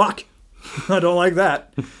 oh, fuck, I don't like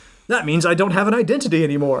that. That means I don't have an identity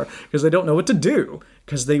anymore, because they don't know what to do,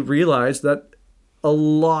 because they realize that a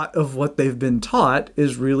lot of what they've been taught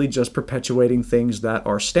is really just perpetuating things that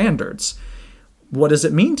are standards. What does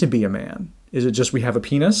it mean to be a man? Is it just we have a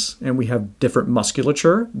penis and we have different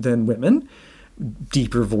musculature than women,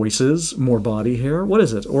 deeper voices, more body hair? What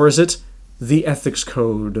is it? Or is it the ethics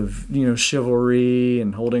code of, chivalry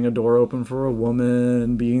and holding a door open for a woman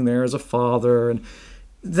and being there as a father? And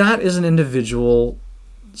that is an individual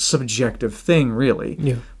subjective thing, really.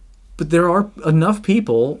 Yeah. But there are enough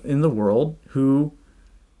people in the world who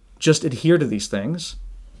just adhere to these things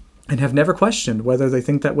and have never questioned whether they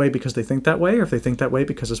think that way because they think that way or if they think that way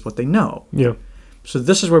because it's what they know. Yeah. So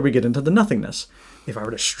this is where we get into the nothingness. If I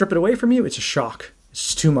were to strip it away from you, it's a shock.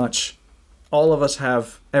 It's too much. All of us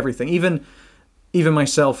have everything. Even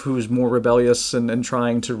myself, who's more rebellious and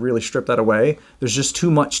trying to really strip that away, there's just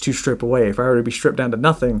too much to strip away. If I were to be stripped down to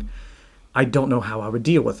nothing, I don't know how I would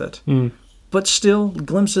deal with it. But still,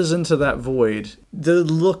 glimpses into that void, the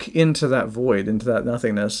look into that void, into that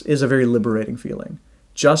nothingness, is a very liberating feeling.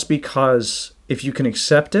 Just because if you can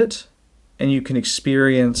accept it and you can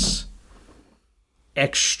experience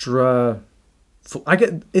extra...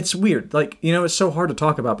 it's weird. Like, it's so hard to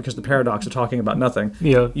talk about because the paradox of talking about nothing.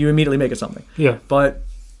 Yeah. You immediately make it something. Yeah. But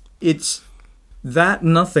it's... that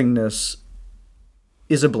nothingness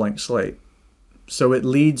is a blank slate. So it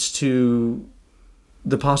leads to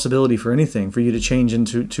the possibility for anything, for you to change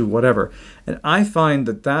into whatever. And I find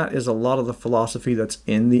that is a lot of the philosophy that's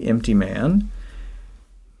in The Empty Man.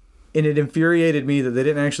 And it infuriated me that they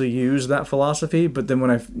didn't actually use that philosophy. But then when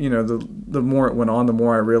the more it went on, the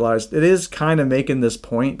more I realized it is kind of making this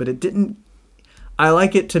point, but it didn't. I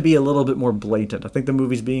like it to be a little bit more blatant. I think the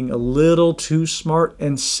movie's being a little too smart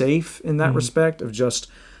and safe in that respect of just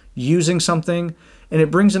using something. And it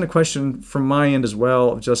brings in a question from my end as well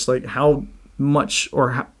of just like how much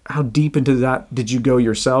or how deep into that did you go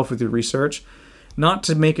yourself with your research? Not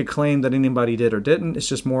to make a claim that anybody did or didn't. It's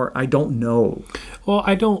just more, I don't know. Well,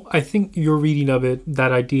 I think your reading of it,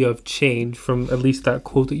 that idea of change from at least that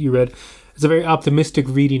quote that you read, is a very optimistic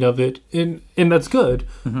reading of it. And that's good.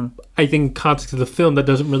 Mm-hmm. I think in context of the film, that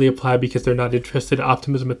doesn't really apply because they're not interested in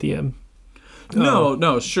optimism at the end.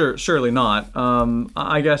 No, surely not.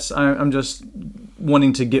 I guess I'm just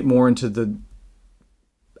wanting to get more into the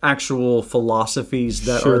actual philosophies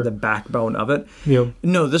that are the backbone of it. Yeah.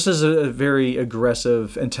 No, this is a very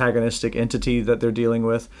aggressive, antagonistic entity that they're dealing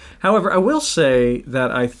with. However, I will say that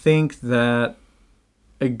I think that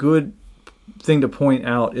a good thing to point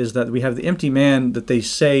out is that we have the empty man that they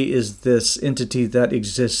say is this entity that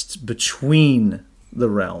exists between the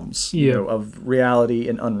realms, of reality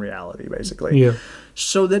and unreality, basically. Yeah.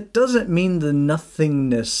 So that doesn't mean the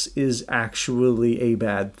nothingness is actually a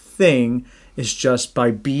bad thing. It's just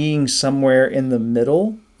by being somewhere in the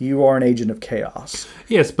middle, you are an agent of chaos.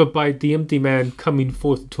 Yes, but by the empty man coming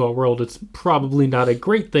forth to our world, it's probably not a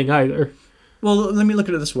great thing either. Well, let me look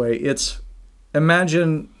at it this way.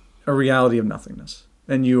 Imagine a reality of nothingness.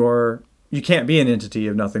 And you can't be an entity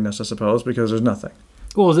of nothingness, I suppose, because there's nothing.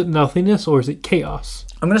 Well, is it nothingness or is it chaos?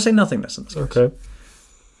 I'm going to say nothingness in this case. Okay.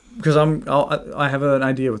 Because I have an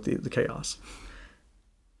idea with the chaos.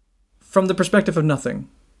 From the perspective of nothing,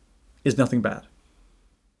 is nothing bad?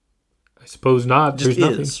 I suppose not. Just There's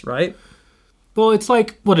nothing. is, right? Well, it's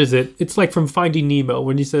like, what is it? It's like from Finding Nemo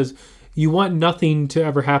when he says, you want nothing to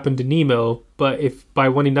ever happen to Nemo, but if by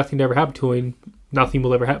wanting nothing to ever happen to him, nothing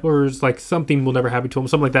will ever happen, or it's like something will never happen to him,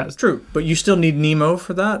 something like that. It's true, but you still need Nemo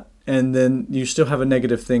for that, and then you still have a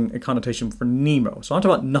negative thing, a connotation for Nemo. So I'm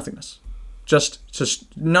talking about nothingness. Just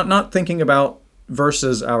not thinking about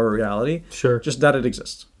versus our reality. Sure. Just that it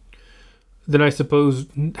exists. Then I suppose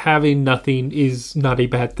having nothing is not a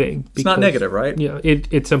bad thing. It's not negative, right? Yeah,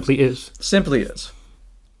 it simply is. Simply is.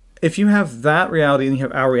 If you have that reality and you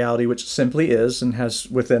have our reality, which simply is and has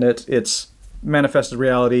within it its manifested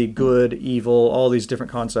reality, good, evil, all these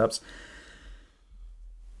different concepts.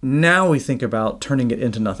 Now we think about turning it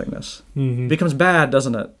into nothingness. Mm-hmm. It becomes bad,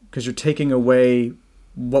 doesn't it? Because you're taking away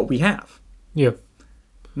what we have. Yeah.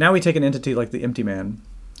 Now we take an entity like the empty man,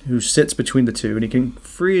 who sits between the two, and he can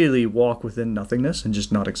freely walk within nothingness and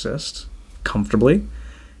just not exist comfortably.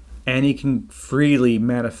 And he can freely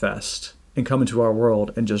manifest and come into our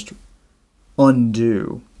world and just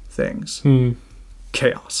undo things.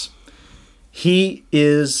 Chaos. He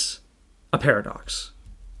is a paradox.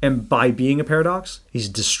 And by being a paradox, he's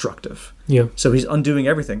destructive. Yeah. So he's undoing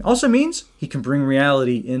everything. Also means he can bring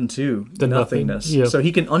reality into the nothingness. Yeah. So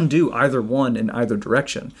he can undo either one in either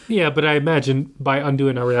direction. Yeah, but I imagine by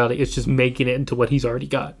undoing our reality, it's just making it into what he's already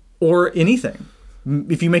got. Or anything.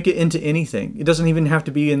 If you make it into anything, it doesn't even have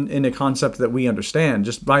to be in a concept that we understand.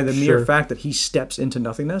 Just by the mere fact that he steps into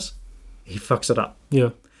nothingness, he fucks it up. Yeah.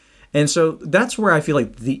 And so that's where I feel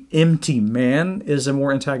like the empty man is a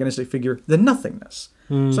more antagonistic figure than nothingness.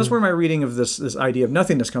 So that's where my reading of this idea of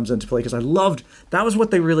nothingness comes into play, because I loved, that was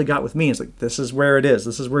what they really got with me. It's like, this is where it is.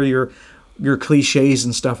 This is where your cliches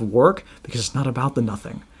and stuff work, because it's not about the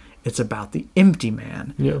nothing. It's about the empty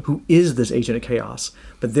man, who is this agent of chaos.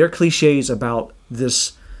 But their cliches about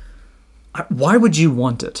this, why would you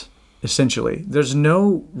want it? Essentially, there's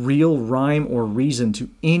no real rhyme or reason to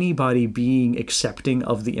anybody being accepting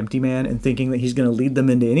of the empty man and thinking that he's going to lead them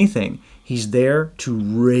into anything. He's there to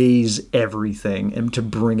raise everything and to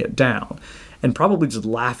bring it down, and probably just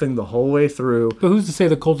laughing the whole way through. But who's to say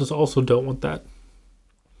the cultists also don't want that?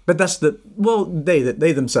 But that's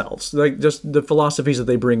they themselves, like, just the philosophies that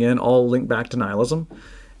they bring in all link back to nihilism.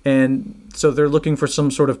 And so they're looking for some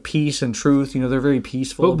sort of peace and truth. They're very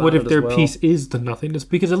peaceful. But what if their peace is the nothingness?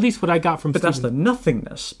 Because at least what I got from that's the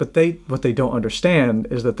nothingness. But what they don't understand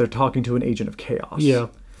is that they're talking to an agent of chaos. Yeah,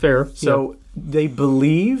 fair. So they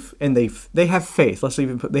believe and they have faith.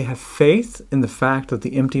 They have faith in the fact that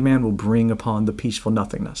the empty man will bring upon the peaceful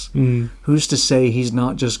nothingness. Who's to say he's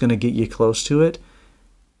not just going to get you close to it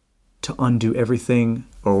to undo everything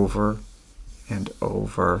over and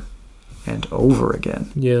over and over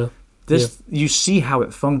again? Yeah. You see how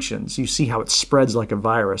it functions. You see how it spreads like a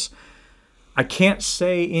virus. I can't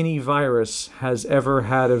say any virus has ever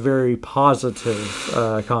had a very positive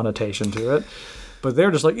connotation to it, but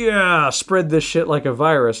they're just like, yeah, spread this shit like a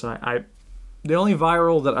virus. And the only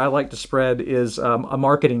viral that I like to spread is a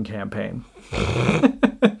marketing campaign.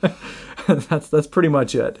 That's pretty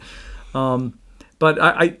much it. But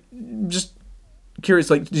I just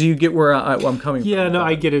curious, like, do you get where I'm coming from? Yeah, no,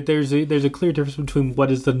 I get it. There's a clear difference between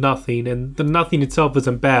what is the nothing, and the nothing itself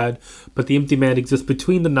isn't bad, but the empty man exists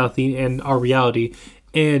between the nothing and our reality.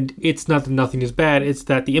 And it's not that nothing is bad, it's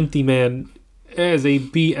that the empty man, as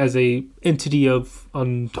a entity of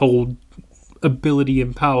untold ability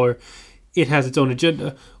and power, it has its own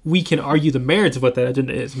agenda. We can argue the merits of what that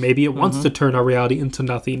agenda is. Maybe it wants to turn our reality into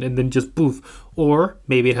nothing and then just poof. Or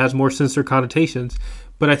maybe it has more sinister connotations.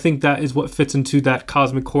 But I think that is what fits into that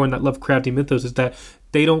cosmic core and that Lovecraftian mythos, is that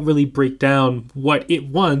they don't really break down what it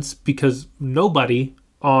wants, because nobody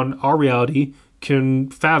on our reality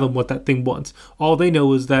can fathom what that thing wants. All they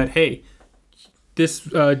know is that, hey, this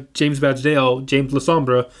James Badgedale, James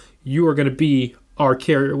Lasombra, you are going to be our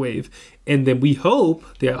carrier wave. And then we hope,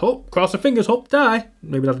 cross our fingers, hope die,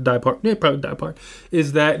 maybe not the die part, probably the die part,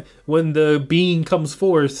 is that when the being comes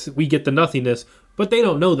forth, we get the nothingness. But they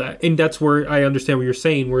don't know that. And that's where I understand what you're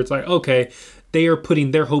saying, where it's like, okay, they are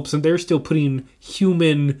putting their hopes, and they're still putting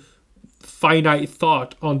human finite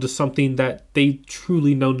thought onto something that they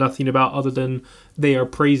truly know nothing about, other than they are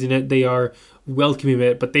praising it, they are welcoming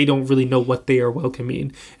it, but they don't really know what they are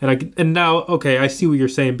welcoming. And now, okay, I see what you're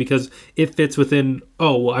saying, because it fits within,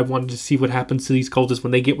 I wanted to see what happens to these cultists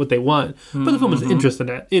when they get what they want. But the film is interested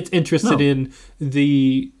in that. It's interested in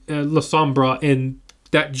the La Sombra and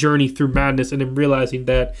that journey through madness, and him realizing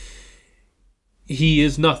that he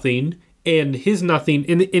is nothing, and his nothing,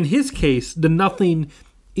 in his case, the nothing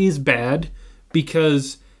is bad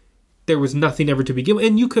because there was nothing ever to begin with.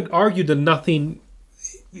 And you could argue the nothing,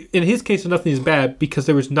 in his case, the nothing is bad because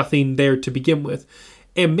there was nothing there to begin with.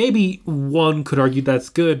 And maybe one could argue that's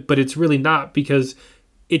good, but it's really not, because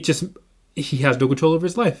he has no control over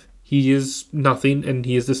his life. He is nothing, and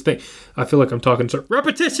he is this thing. I feel like I'm talking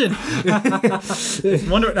repetition.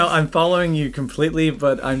 No, I'm following you completely,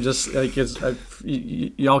 but I'm just like,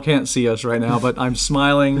 y'all can't see us right now, but I'm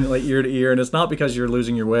smiling like ear to ear, and it's not because you're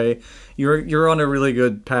losing your way. You're on a really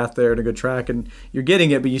good path there and a good track, and you're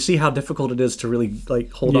getting it. But you see how difficult it is to really like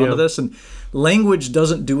hold on to this, and language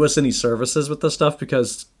doesn't do us any services with this stuff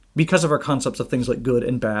because of our concepts of things like good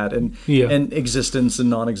and bad and existence and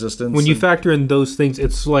non-existence. When you factor in those things,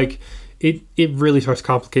 it's like it really starts to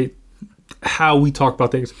complicate how we talk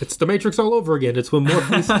about things. It's the Matrix all over again. It's when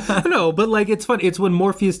Morpheus no, but like it's fun. It's when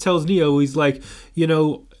Morpheus tells Neo, he's like,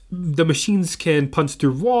 the machines can punch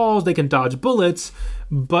through walls, they can dodge bullets,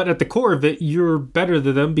 but at the core of it, you're better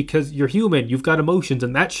than them because you're human. You've got emotions,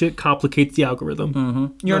 and that shit complicates the algorithm.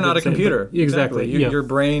 Mm-hmm. You're not a computer. Exactly. Your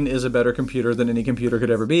brain is a better computer than any computer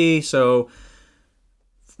could ever be. So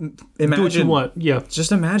imagine do what you want. Yeah.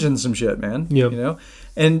 Just imagine some shit, man. Yeah.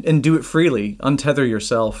 And do it freely. Untether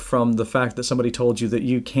yourself from the fact that somebody told you that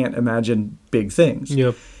you can't imagine big things.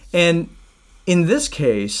 Yeah. And in this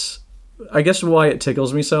case, I guess why it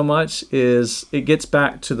tickles me so much is it gets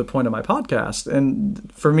back to the point of my podcast.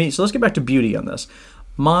 And for me, so let's get back to beauty on this.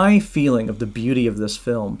 My feeling of the beauty of this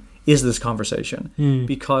film is this conversation,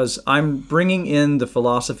 because I'm bringing in the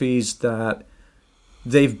philosophies that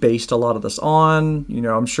they've based a lot of this on.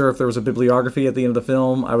 I'm sure if there was a bibliography at the end of the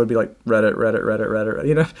film, I would be like, read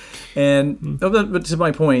it. And but to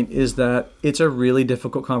my point is that it's a really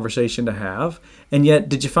difficult conversation to have. And yet,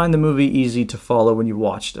 did you find the movie easy to follow when you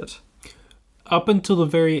watched it? Up until the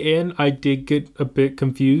very end, I did get a bit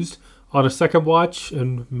confused. On a second watch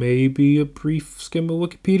and maybe a brief skim of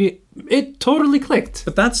Wikipedia, it totally clicked.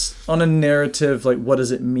 But that's on a narrative, like, what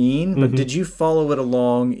does it mean? But did you follow it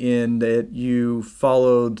along in that you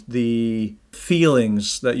followed the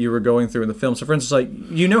feelings that you were going through in the film? So, for instance, like,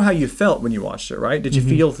 how you felt when you watched it, right? Did you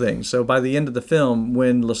feel things? So by the end of the film,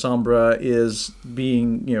 when La Sombra is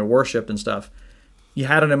being, worshipped and stuff, you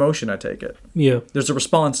had an emotion, I take it. Yeah. There's a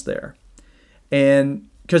response there. And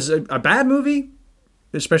because a bad movie,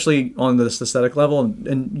 especially on this aesthetic level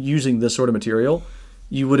and using this sort of material,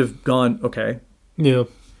 you would have gone, okay. Yeah.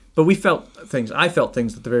 But we felt things. I felt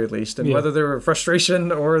things at the very least. And whether they were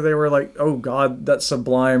frustration or they were like, oh, God, that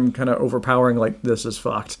sublime kind of overpowering, like, this is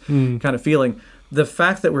fucked kind of feeling. The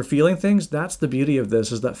fact that we're feeling things, that's the beauty of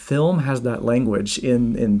this, is that film has that language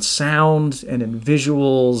in sound and in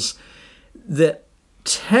visuals. That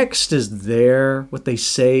text is there, what they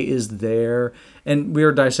say is there, and we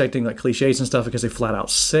were dissecting like cliches and stuff because they flat out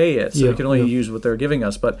say it, so we can only use what they're giving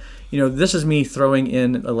us. But this is me throwing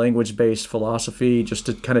in a language-based philosophy just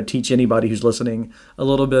to kind of teach anybody who's listening a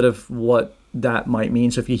little bit of what that might mean.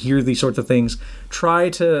 So if you hear these sorts of things, try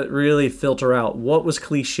to really filter out what was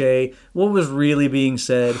cliche, what was really being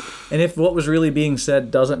said, and if what was really being said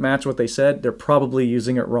doesn't match what they said, they're probably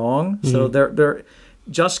using it wrong. So they're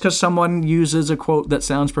just because someone uses a quote that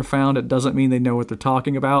sounds profound, it doesn't mean they know what they're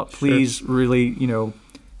talking about. Please really,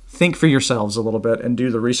 think for yourselves a little bit and do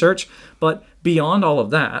the research. But beyond all of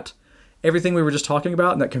that, everything we were just talking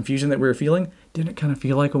about and that confusion that we were feeling, didn't it kind of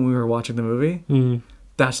feel like when we were watching the movie?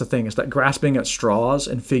 That's the thing. It's that grasping at straws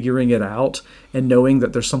and figuring it out and knowing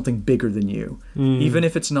that there's something bigger than you. Even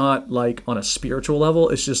if it's not like on a spiritual level,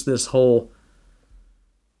 it's just this whole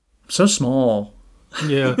so small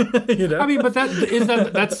Yeah. You know? I mean, but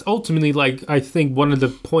that's ultimately, like, I think one of the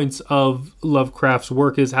points of Lovecraft's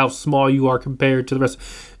work is how small you are compared to the rest.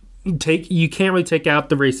 You can't really take out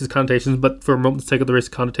the racist connotations, but for a moment, let's take out the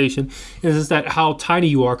racist connotation. Is that how tiny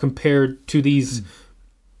you are compared to these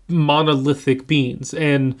monolithic beings?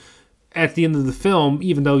 And at the end of the film,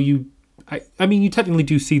 even though you technically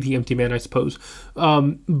do see the empty man, I suppose,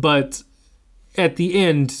 but at the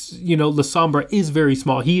end, La Sombra is very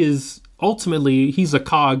small. He's a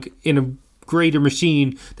cog in a greater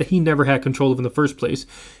machine that he never had control of in the first place.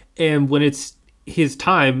 And when it's his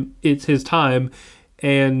time,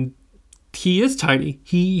 and he is tiny.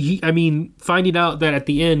 Finding out that at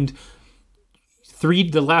the end,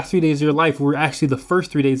 the last 3 days of your life were actually the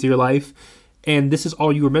first 3 days of your life, and this is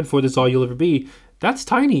all you were meant for, this is all you'll ever be. That's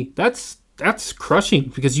tiny. That's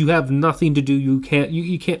crushing, because you have nothing to do. You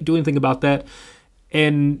can't do anything about that.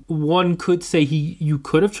 And one could say you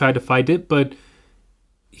could have tried to fight it, but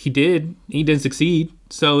he did. He didn't succeed.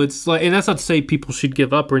 So it's like, and that's not to say people should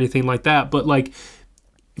give up or anything like that, but like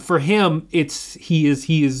for him, he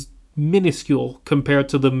is minuscule compared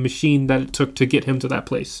to the machine that it took to get him to that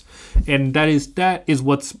place. And that is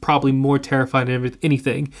what's probably more terrifying than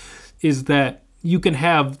anything, is that you can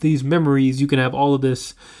have these memories, you can have all of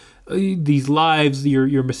this, these lives,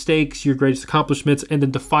 your mistakes, your greatest accomplishments, and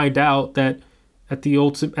then to find out that at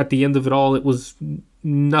the end of it all, it was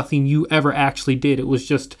nothing you ever actually did. It was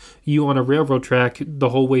just you on a railroad track the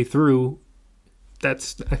whole way through. I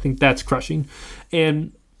think that's crushing.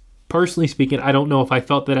 And personally speaking, I don't know if I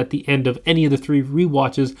felt that at the end of any of the 3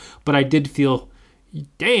 rewatches, but I did feel,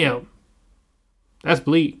 damn, that's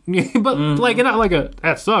bleak. But like, not like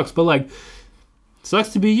that sucks, but like, sucks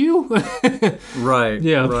to be you. Right.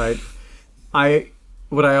 Yeah. Right.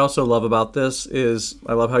 What I also love about this is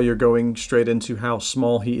I love how you're going straight into how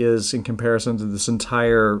small he is in comparison to this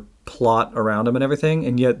entire plot around him and everything,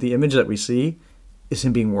 and yet the image that we see is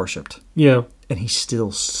him being worshipped. Yeah. And he's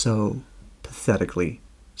still so pathetically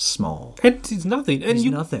small. And he's nothing. And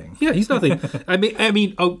he's nothing. Yeah, he's nothing.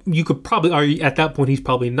 You could probably argue at that point he's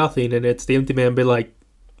probably nothing, and it's the empty man be like,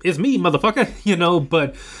 it's me, motherfucker,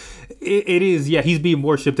 but it is, yeah, he's being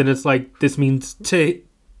worshipped, and it's like, this means to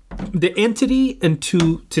the entity and to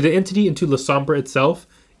La Sombra itself,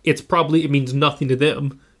 it means nothing to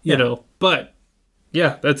them, you know. But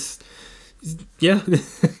yeah,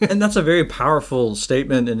 and that's a very powerful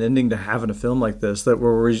statement and ending to have in a film like this, that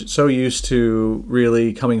we're so used to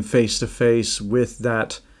really coming face to face with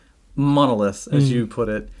that monolith, as you put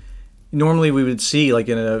it. Normally we would see, like,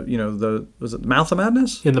 in was it the Mouth of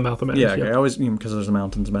Madness? In the Mouth of Madness, yeah. Okay. I always, because there's the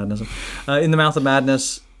Mountains of Madness. In the Mouth of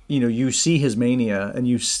Madness, you see his mania, and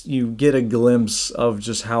you get a glimpse of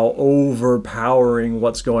just how overpowering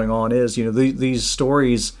what's going on is. These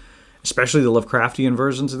stories, especially the Lovecraftian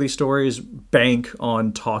versions of these stories, bank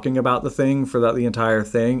on talking about the thing for the entire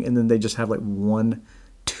thing, and then they just have like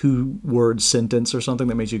 1-2 word sentence or something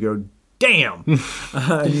that makes you go, damn!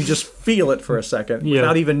 And you just feel it for a second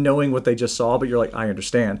without even knowing what they just saw, but you're like, I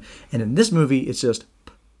understand. And in this movie, it's just...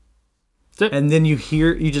 And then you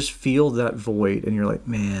just feel that void, and you're like,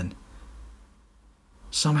 man,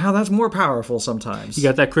 somehow that's more powerful sometimes. You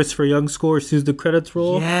got that Christopher Young score as soon as the credits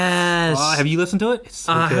roll? Yes. Have you listened to it? It's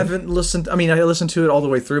so I good. haven't listened. I listened to it all the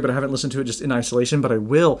way through, but I haven't listened to it just in isolation, but I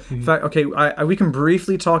will. Mm-hmm. In fact, okay, we can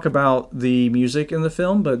briefly talk about the music in the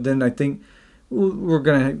film, but then I think we're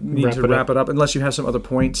going to need to wrap it up, unless you have some other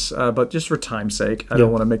points, but just for time's sake. I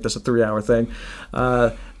don't want to make this a 3-hour thing.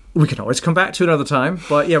 We can always come back to it another time.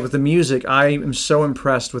 But yeah, with the music, I am so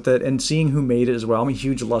impressed with it, and seeing who made it as well. I'm a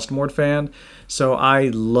huge Lustmord fan, so I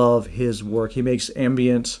love his work. He makes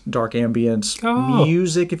dark ambient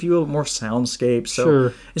music, if you will, more soundscape.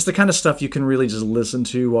 So It's the kind of stuff you can really just listen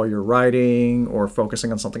to while you're writing or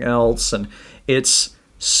focusing on something else. And it's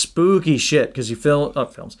spooky shit, because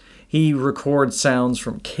he records sounds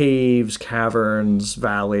from caves, caverns,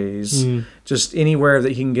 valleys, just anywhere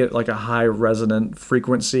that he can get like a high resonant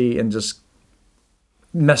frequency and just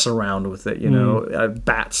mess around with it,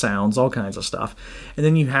 bat sounds, all kinds of stuff. And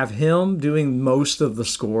then you have him doing most of the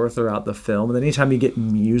score throughout the film. And then anytime you get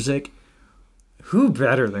music, who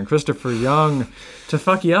better than Christopher Young to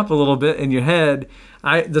fuck you up a little bit in your head?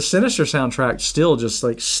 The Sinister soundtrack still just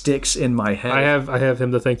like sticks in my head. I have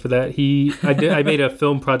him to thank for that. I made a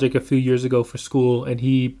film project a few years ago for school, and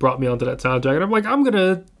he brought me onto that soundtrack, and I'm like, I'm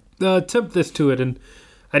gonna attempt this to it, and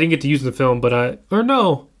I didn't get to use it in the film, but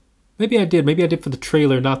maybe I did. Maybe I did for the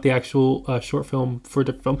trailer, not the actual short film for a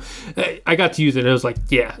different film. I got to use it, and it was like,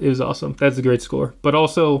 yeah, it was awesome. That's a great score. But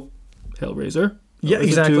also, Hellraiser. Yeah,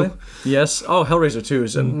 exactly. Yes. Oh, Hellraiser 2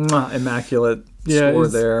 is immaculate. score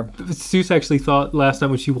there. Seuss actually thought last night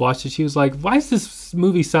when she watched it, she was like, "Why does this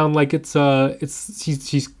movie sound like it's an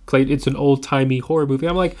old timey horror movie?"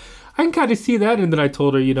 I'm like, I can kind of see that, and then I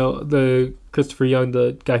told her, the Christopher Young,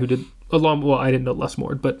 the guy who did I didn't know Les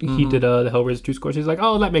Moore, but he did the Hellraiser 2 score. She's like,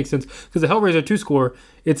 "Oh, that makes sense," because the Hellraiser 2 score,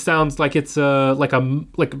 it sounds like it's like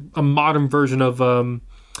a modern version of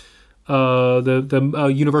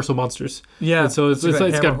the Universal Monsters. Yeah, and so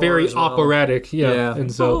it's got very operatic, yeah,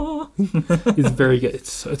 and so it's very good.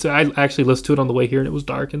 It's I actually listened to it on the way here, and it was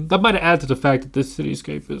dark, and that might add to the fact that this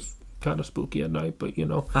cityscape is kind of spooky at night, but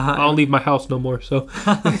I don't leave my house no more, so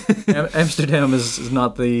Amsterdam is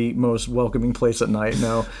not the most welcoming place at night.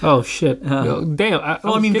 No. Oh shit! Damn.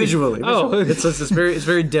 I mean visually. It's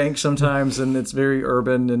very dank sometimes, and it's very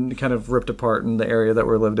urban and kind of ripped apart in the area that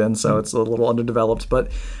we're lived in, so it's a little underdeveloped.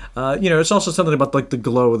 But it's also something about like the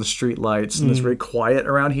glow of the street lights, and it's very quiet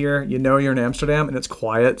around here. You're in Amsterdam, and it's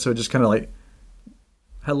quiet, so it just kind of like,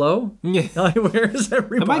 hello? Yeah. Where is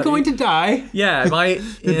everybody? Am I going to die? Yeah, am I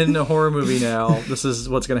in a horror movie now? This is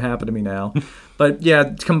what's going to happen to me now. But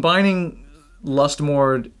yeah, combining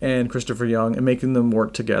Lustmord and Christopher Young and making them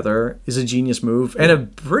work together is a genius move, and a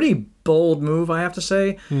pretty bold move, I have to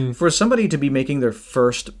say, for somebody to be making their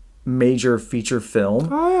first major feature film.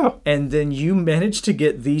 Oh, yeah. And then you manage to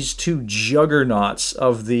get these two juggernauts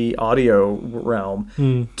of the audio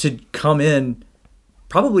realm to come in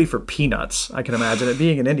probably for peanuts, I can imagine it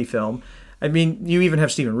being an indie film. I mean, you even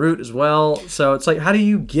have Stephen Root as well. So it's like, how do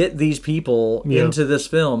you get these people into this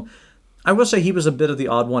film? I will say he was a bit of the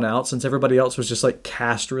odd one out, since everybody else was just like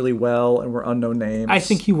cast really well and were unknown names. I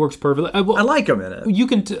think he works perfectly. I like him in it. You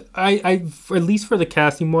can, at least for the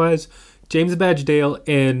casting wise, James Badge Dale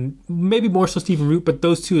and maybe more so Stephen Root, but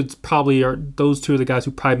those two are the guys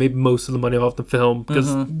who probably made most of the money off the film,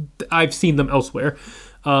 because I've seen them elsewhere.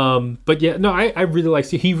 But yeah, no, I really like.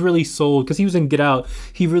 He really sold, because he was in Get Out.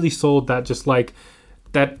 He really sold that, just like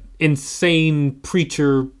that insane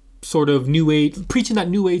preacher sort of new age, preaching that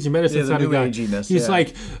new age and medicine kind of guy. He's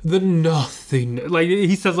like the nothing. Like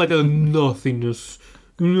he says, like the nothingness.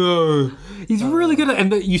 No, he's really good at,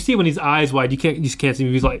 and you see when his eyes wide, you just can't see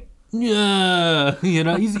him. He's like, yeah,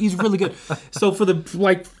 he's really good. So for the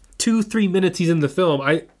 2-3 minutes he's in the film,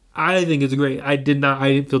 I think it's great. I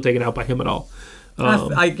didn't feel taken out by him at all.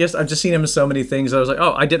 I guess I've just seen him in so many things. I was like,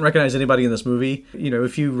 oh, I didn't recognize anybody in this movie.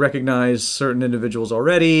 If you recognize certain individuals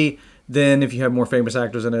already, then if you have more famous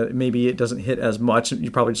actors in it, maybe it doesn't hit as much.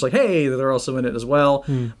 You're probably just like, hey, they're also in it as well.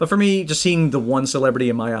 But for me, just seeing the one celebrity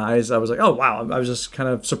in my eyes, I was like, oh, wow. I was just kind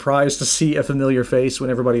of surprised to see a familiar face when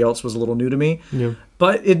everybody else was a little new to me. Yeah.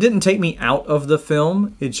 But it didn't take me out of the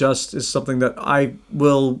film. It just is something that I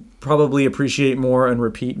will probably appreciate more on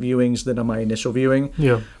repeat viewings than on my initial viewing.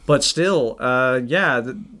 Yeah. But still,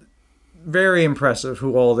 very impressive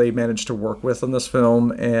who all they managed to work with on this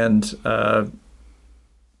film, and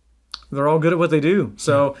they're all good at what they do.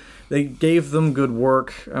 So they gave them good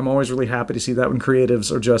work. I'm always really happy to see that when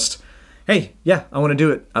creatives are just, hey, yeah, I want to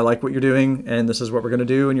do it. I like what you're doing, and this is what we're going to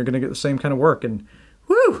do, and you're going to get the same kind of work. And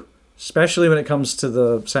woo! Especially when it comes to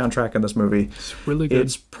the soundtrack in this movie. It's really good.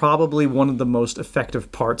 It's probably one of the most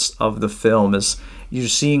effective parts of the film, is you're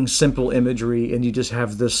seeing simple imagery, and you just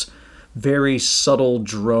have this very subtle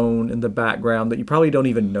drone in the background that you probably don't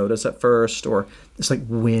even notice at first, or it's like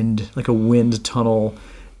wind, like a wind tunnel,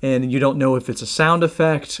 and you don't know if it's a sound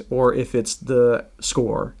effect or if it's the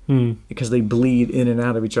score, because they bleed in and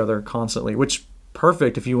out of each other constantly, which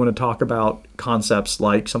perfect if you want to talk about concepts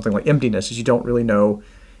like something like emptiness, is you don't really know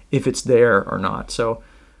if it's there or not. So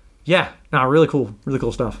yeah, really cool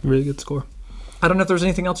stuff. Really good score. I don't know if there's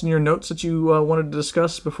anything else in your notes that you wanted to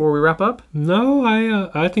discuss before we wrap up. No,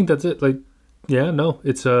 I think that's it.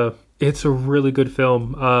 It's a really good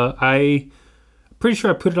film. I pretty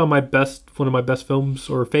sure I put it on one of my best films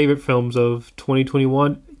or favorite films of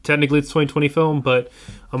 2021. Technically it's 2020 film, but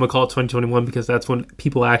I'm gonna call it 2021 because that's when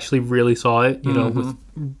people actually really saw it, with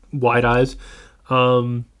wide eyes.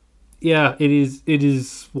 Yeah, it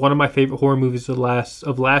is one of my favorite horror movies of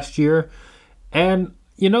last year, and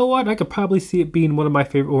you know what? I could probably see it being one of my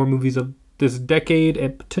favorite horror movies of this decade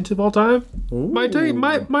and potentially of all time. Ooh. Might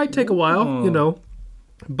take a while,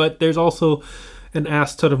 but there's also an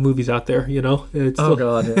ass ton of movies out there, It's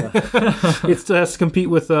God, yeah. It still has to compete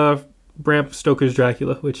with Bram Stoker's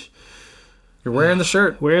Dracula, which you're wearing the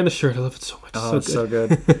shirt. I love it so much. Oh, it's so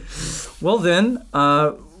good. Well then,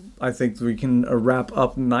 I think we can wrap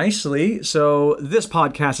up nicely. So this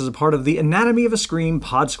podcast is a part of the Anatomy of a Scream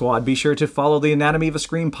Pod Squad. Be sure to follow the Anatomy of a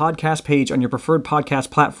Scream podcast page on your preferred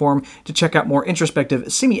podcast platform to check out more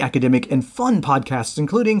introspective, semi-academic, and fun podcasts,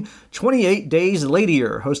 including 28 Days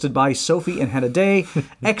Later, hosted by Sophie and Hannah Day,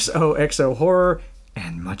 XOXO Horror,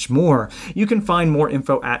 and much more. You can find more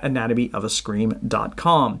info at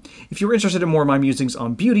anatomyofascream.com. If you're interested in more of my musings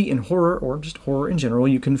on beauty and horror, or just horror in general,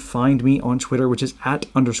 you can find me on Twitter, which is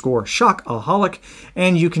 @_shockaholic,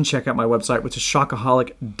 and you can check out my website, which is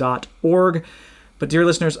shockaholic.org. But dear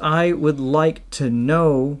listeners, I would like to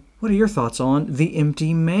know, what are your thoughts on The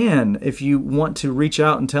Empty Man? If you want to reach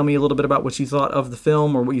out and tell me a little bit about what you thought of the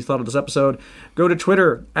film or what you thought of this episode, go to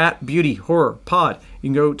Twitter @BeautyHorrorPod. You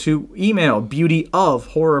can go to email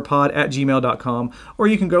beautyofhorrorpod@gmail.com, or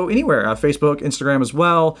you can go anywhere, Facebook, Instagram as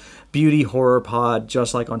well, Beauty Horror Pod,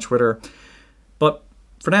 just like on Twitter. But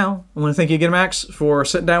for now, I want to thank you again, Max, for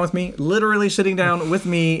sitting down with me, literally sitting down with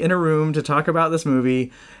me in a room to talk about this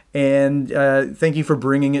movie. And thank you for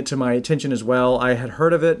bringing it to my attention as well. I had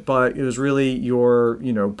heard of it, but it was really your,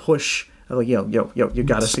 push. Oh, you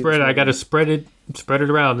gotta see it. I gotta spread it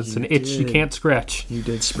around. It's an itch you can't scratch. You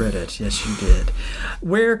did spread it. Yes, you did.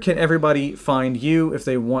 Where can everybody find you if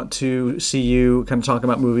they want to see you kind of talking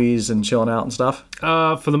about movies and chilling out and stuff?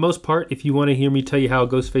 For the most part, if you want to hear me tell you how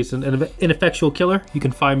Ghostface is an ineffectual killer, you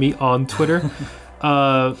can find me on Twitter.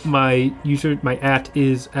 My @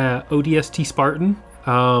 is ODST Spartan.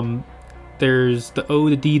 There's the O,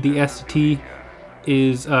 the D, the S, the T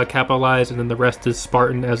is capitalized, and then the rest is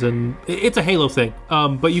Spartan, as in it's a Halo thing.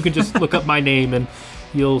 But you can just look up my name and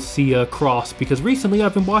you'll see a cross, because recently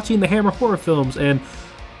I've been watching the Hammer horror films, and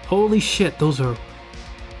holy shit,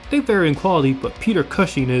 they vary in quality, but Peter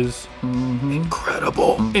Cushing is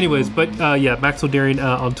incredible. Anyways, but Maxwell Daring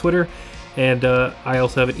on Twitter, and I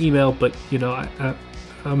also have an email, but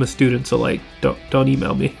I'm a student, so don't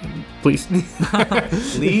email me, please.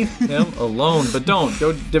 Leave him alone, but don't.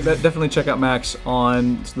 Go definitely check out Max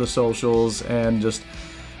on the socials and just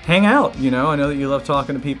hang out. I know that you love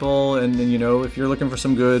talking to people, and if you're looking for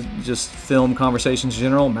some good just film conversations in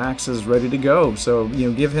general, Max is ready to go. So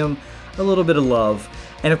give him a little bit of love,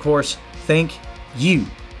 and of course, thank you,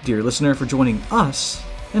 dear listener, for joining us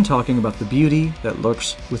and talking about the beauty that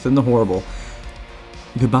lurks within the horrible.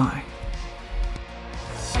 Goodbye.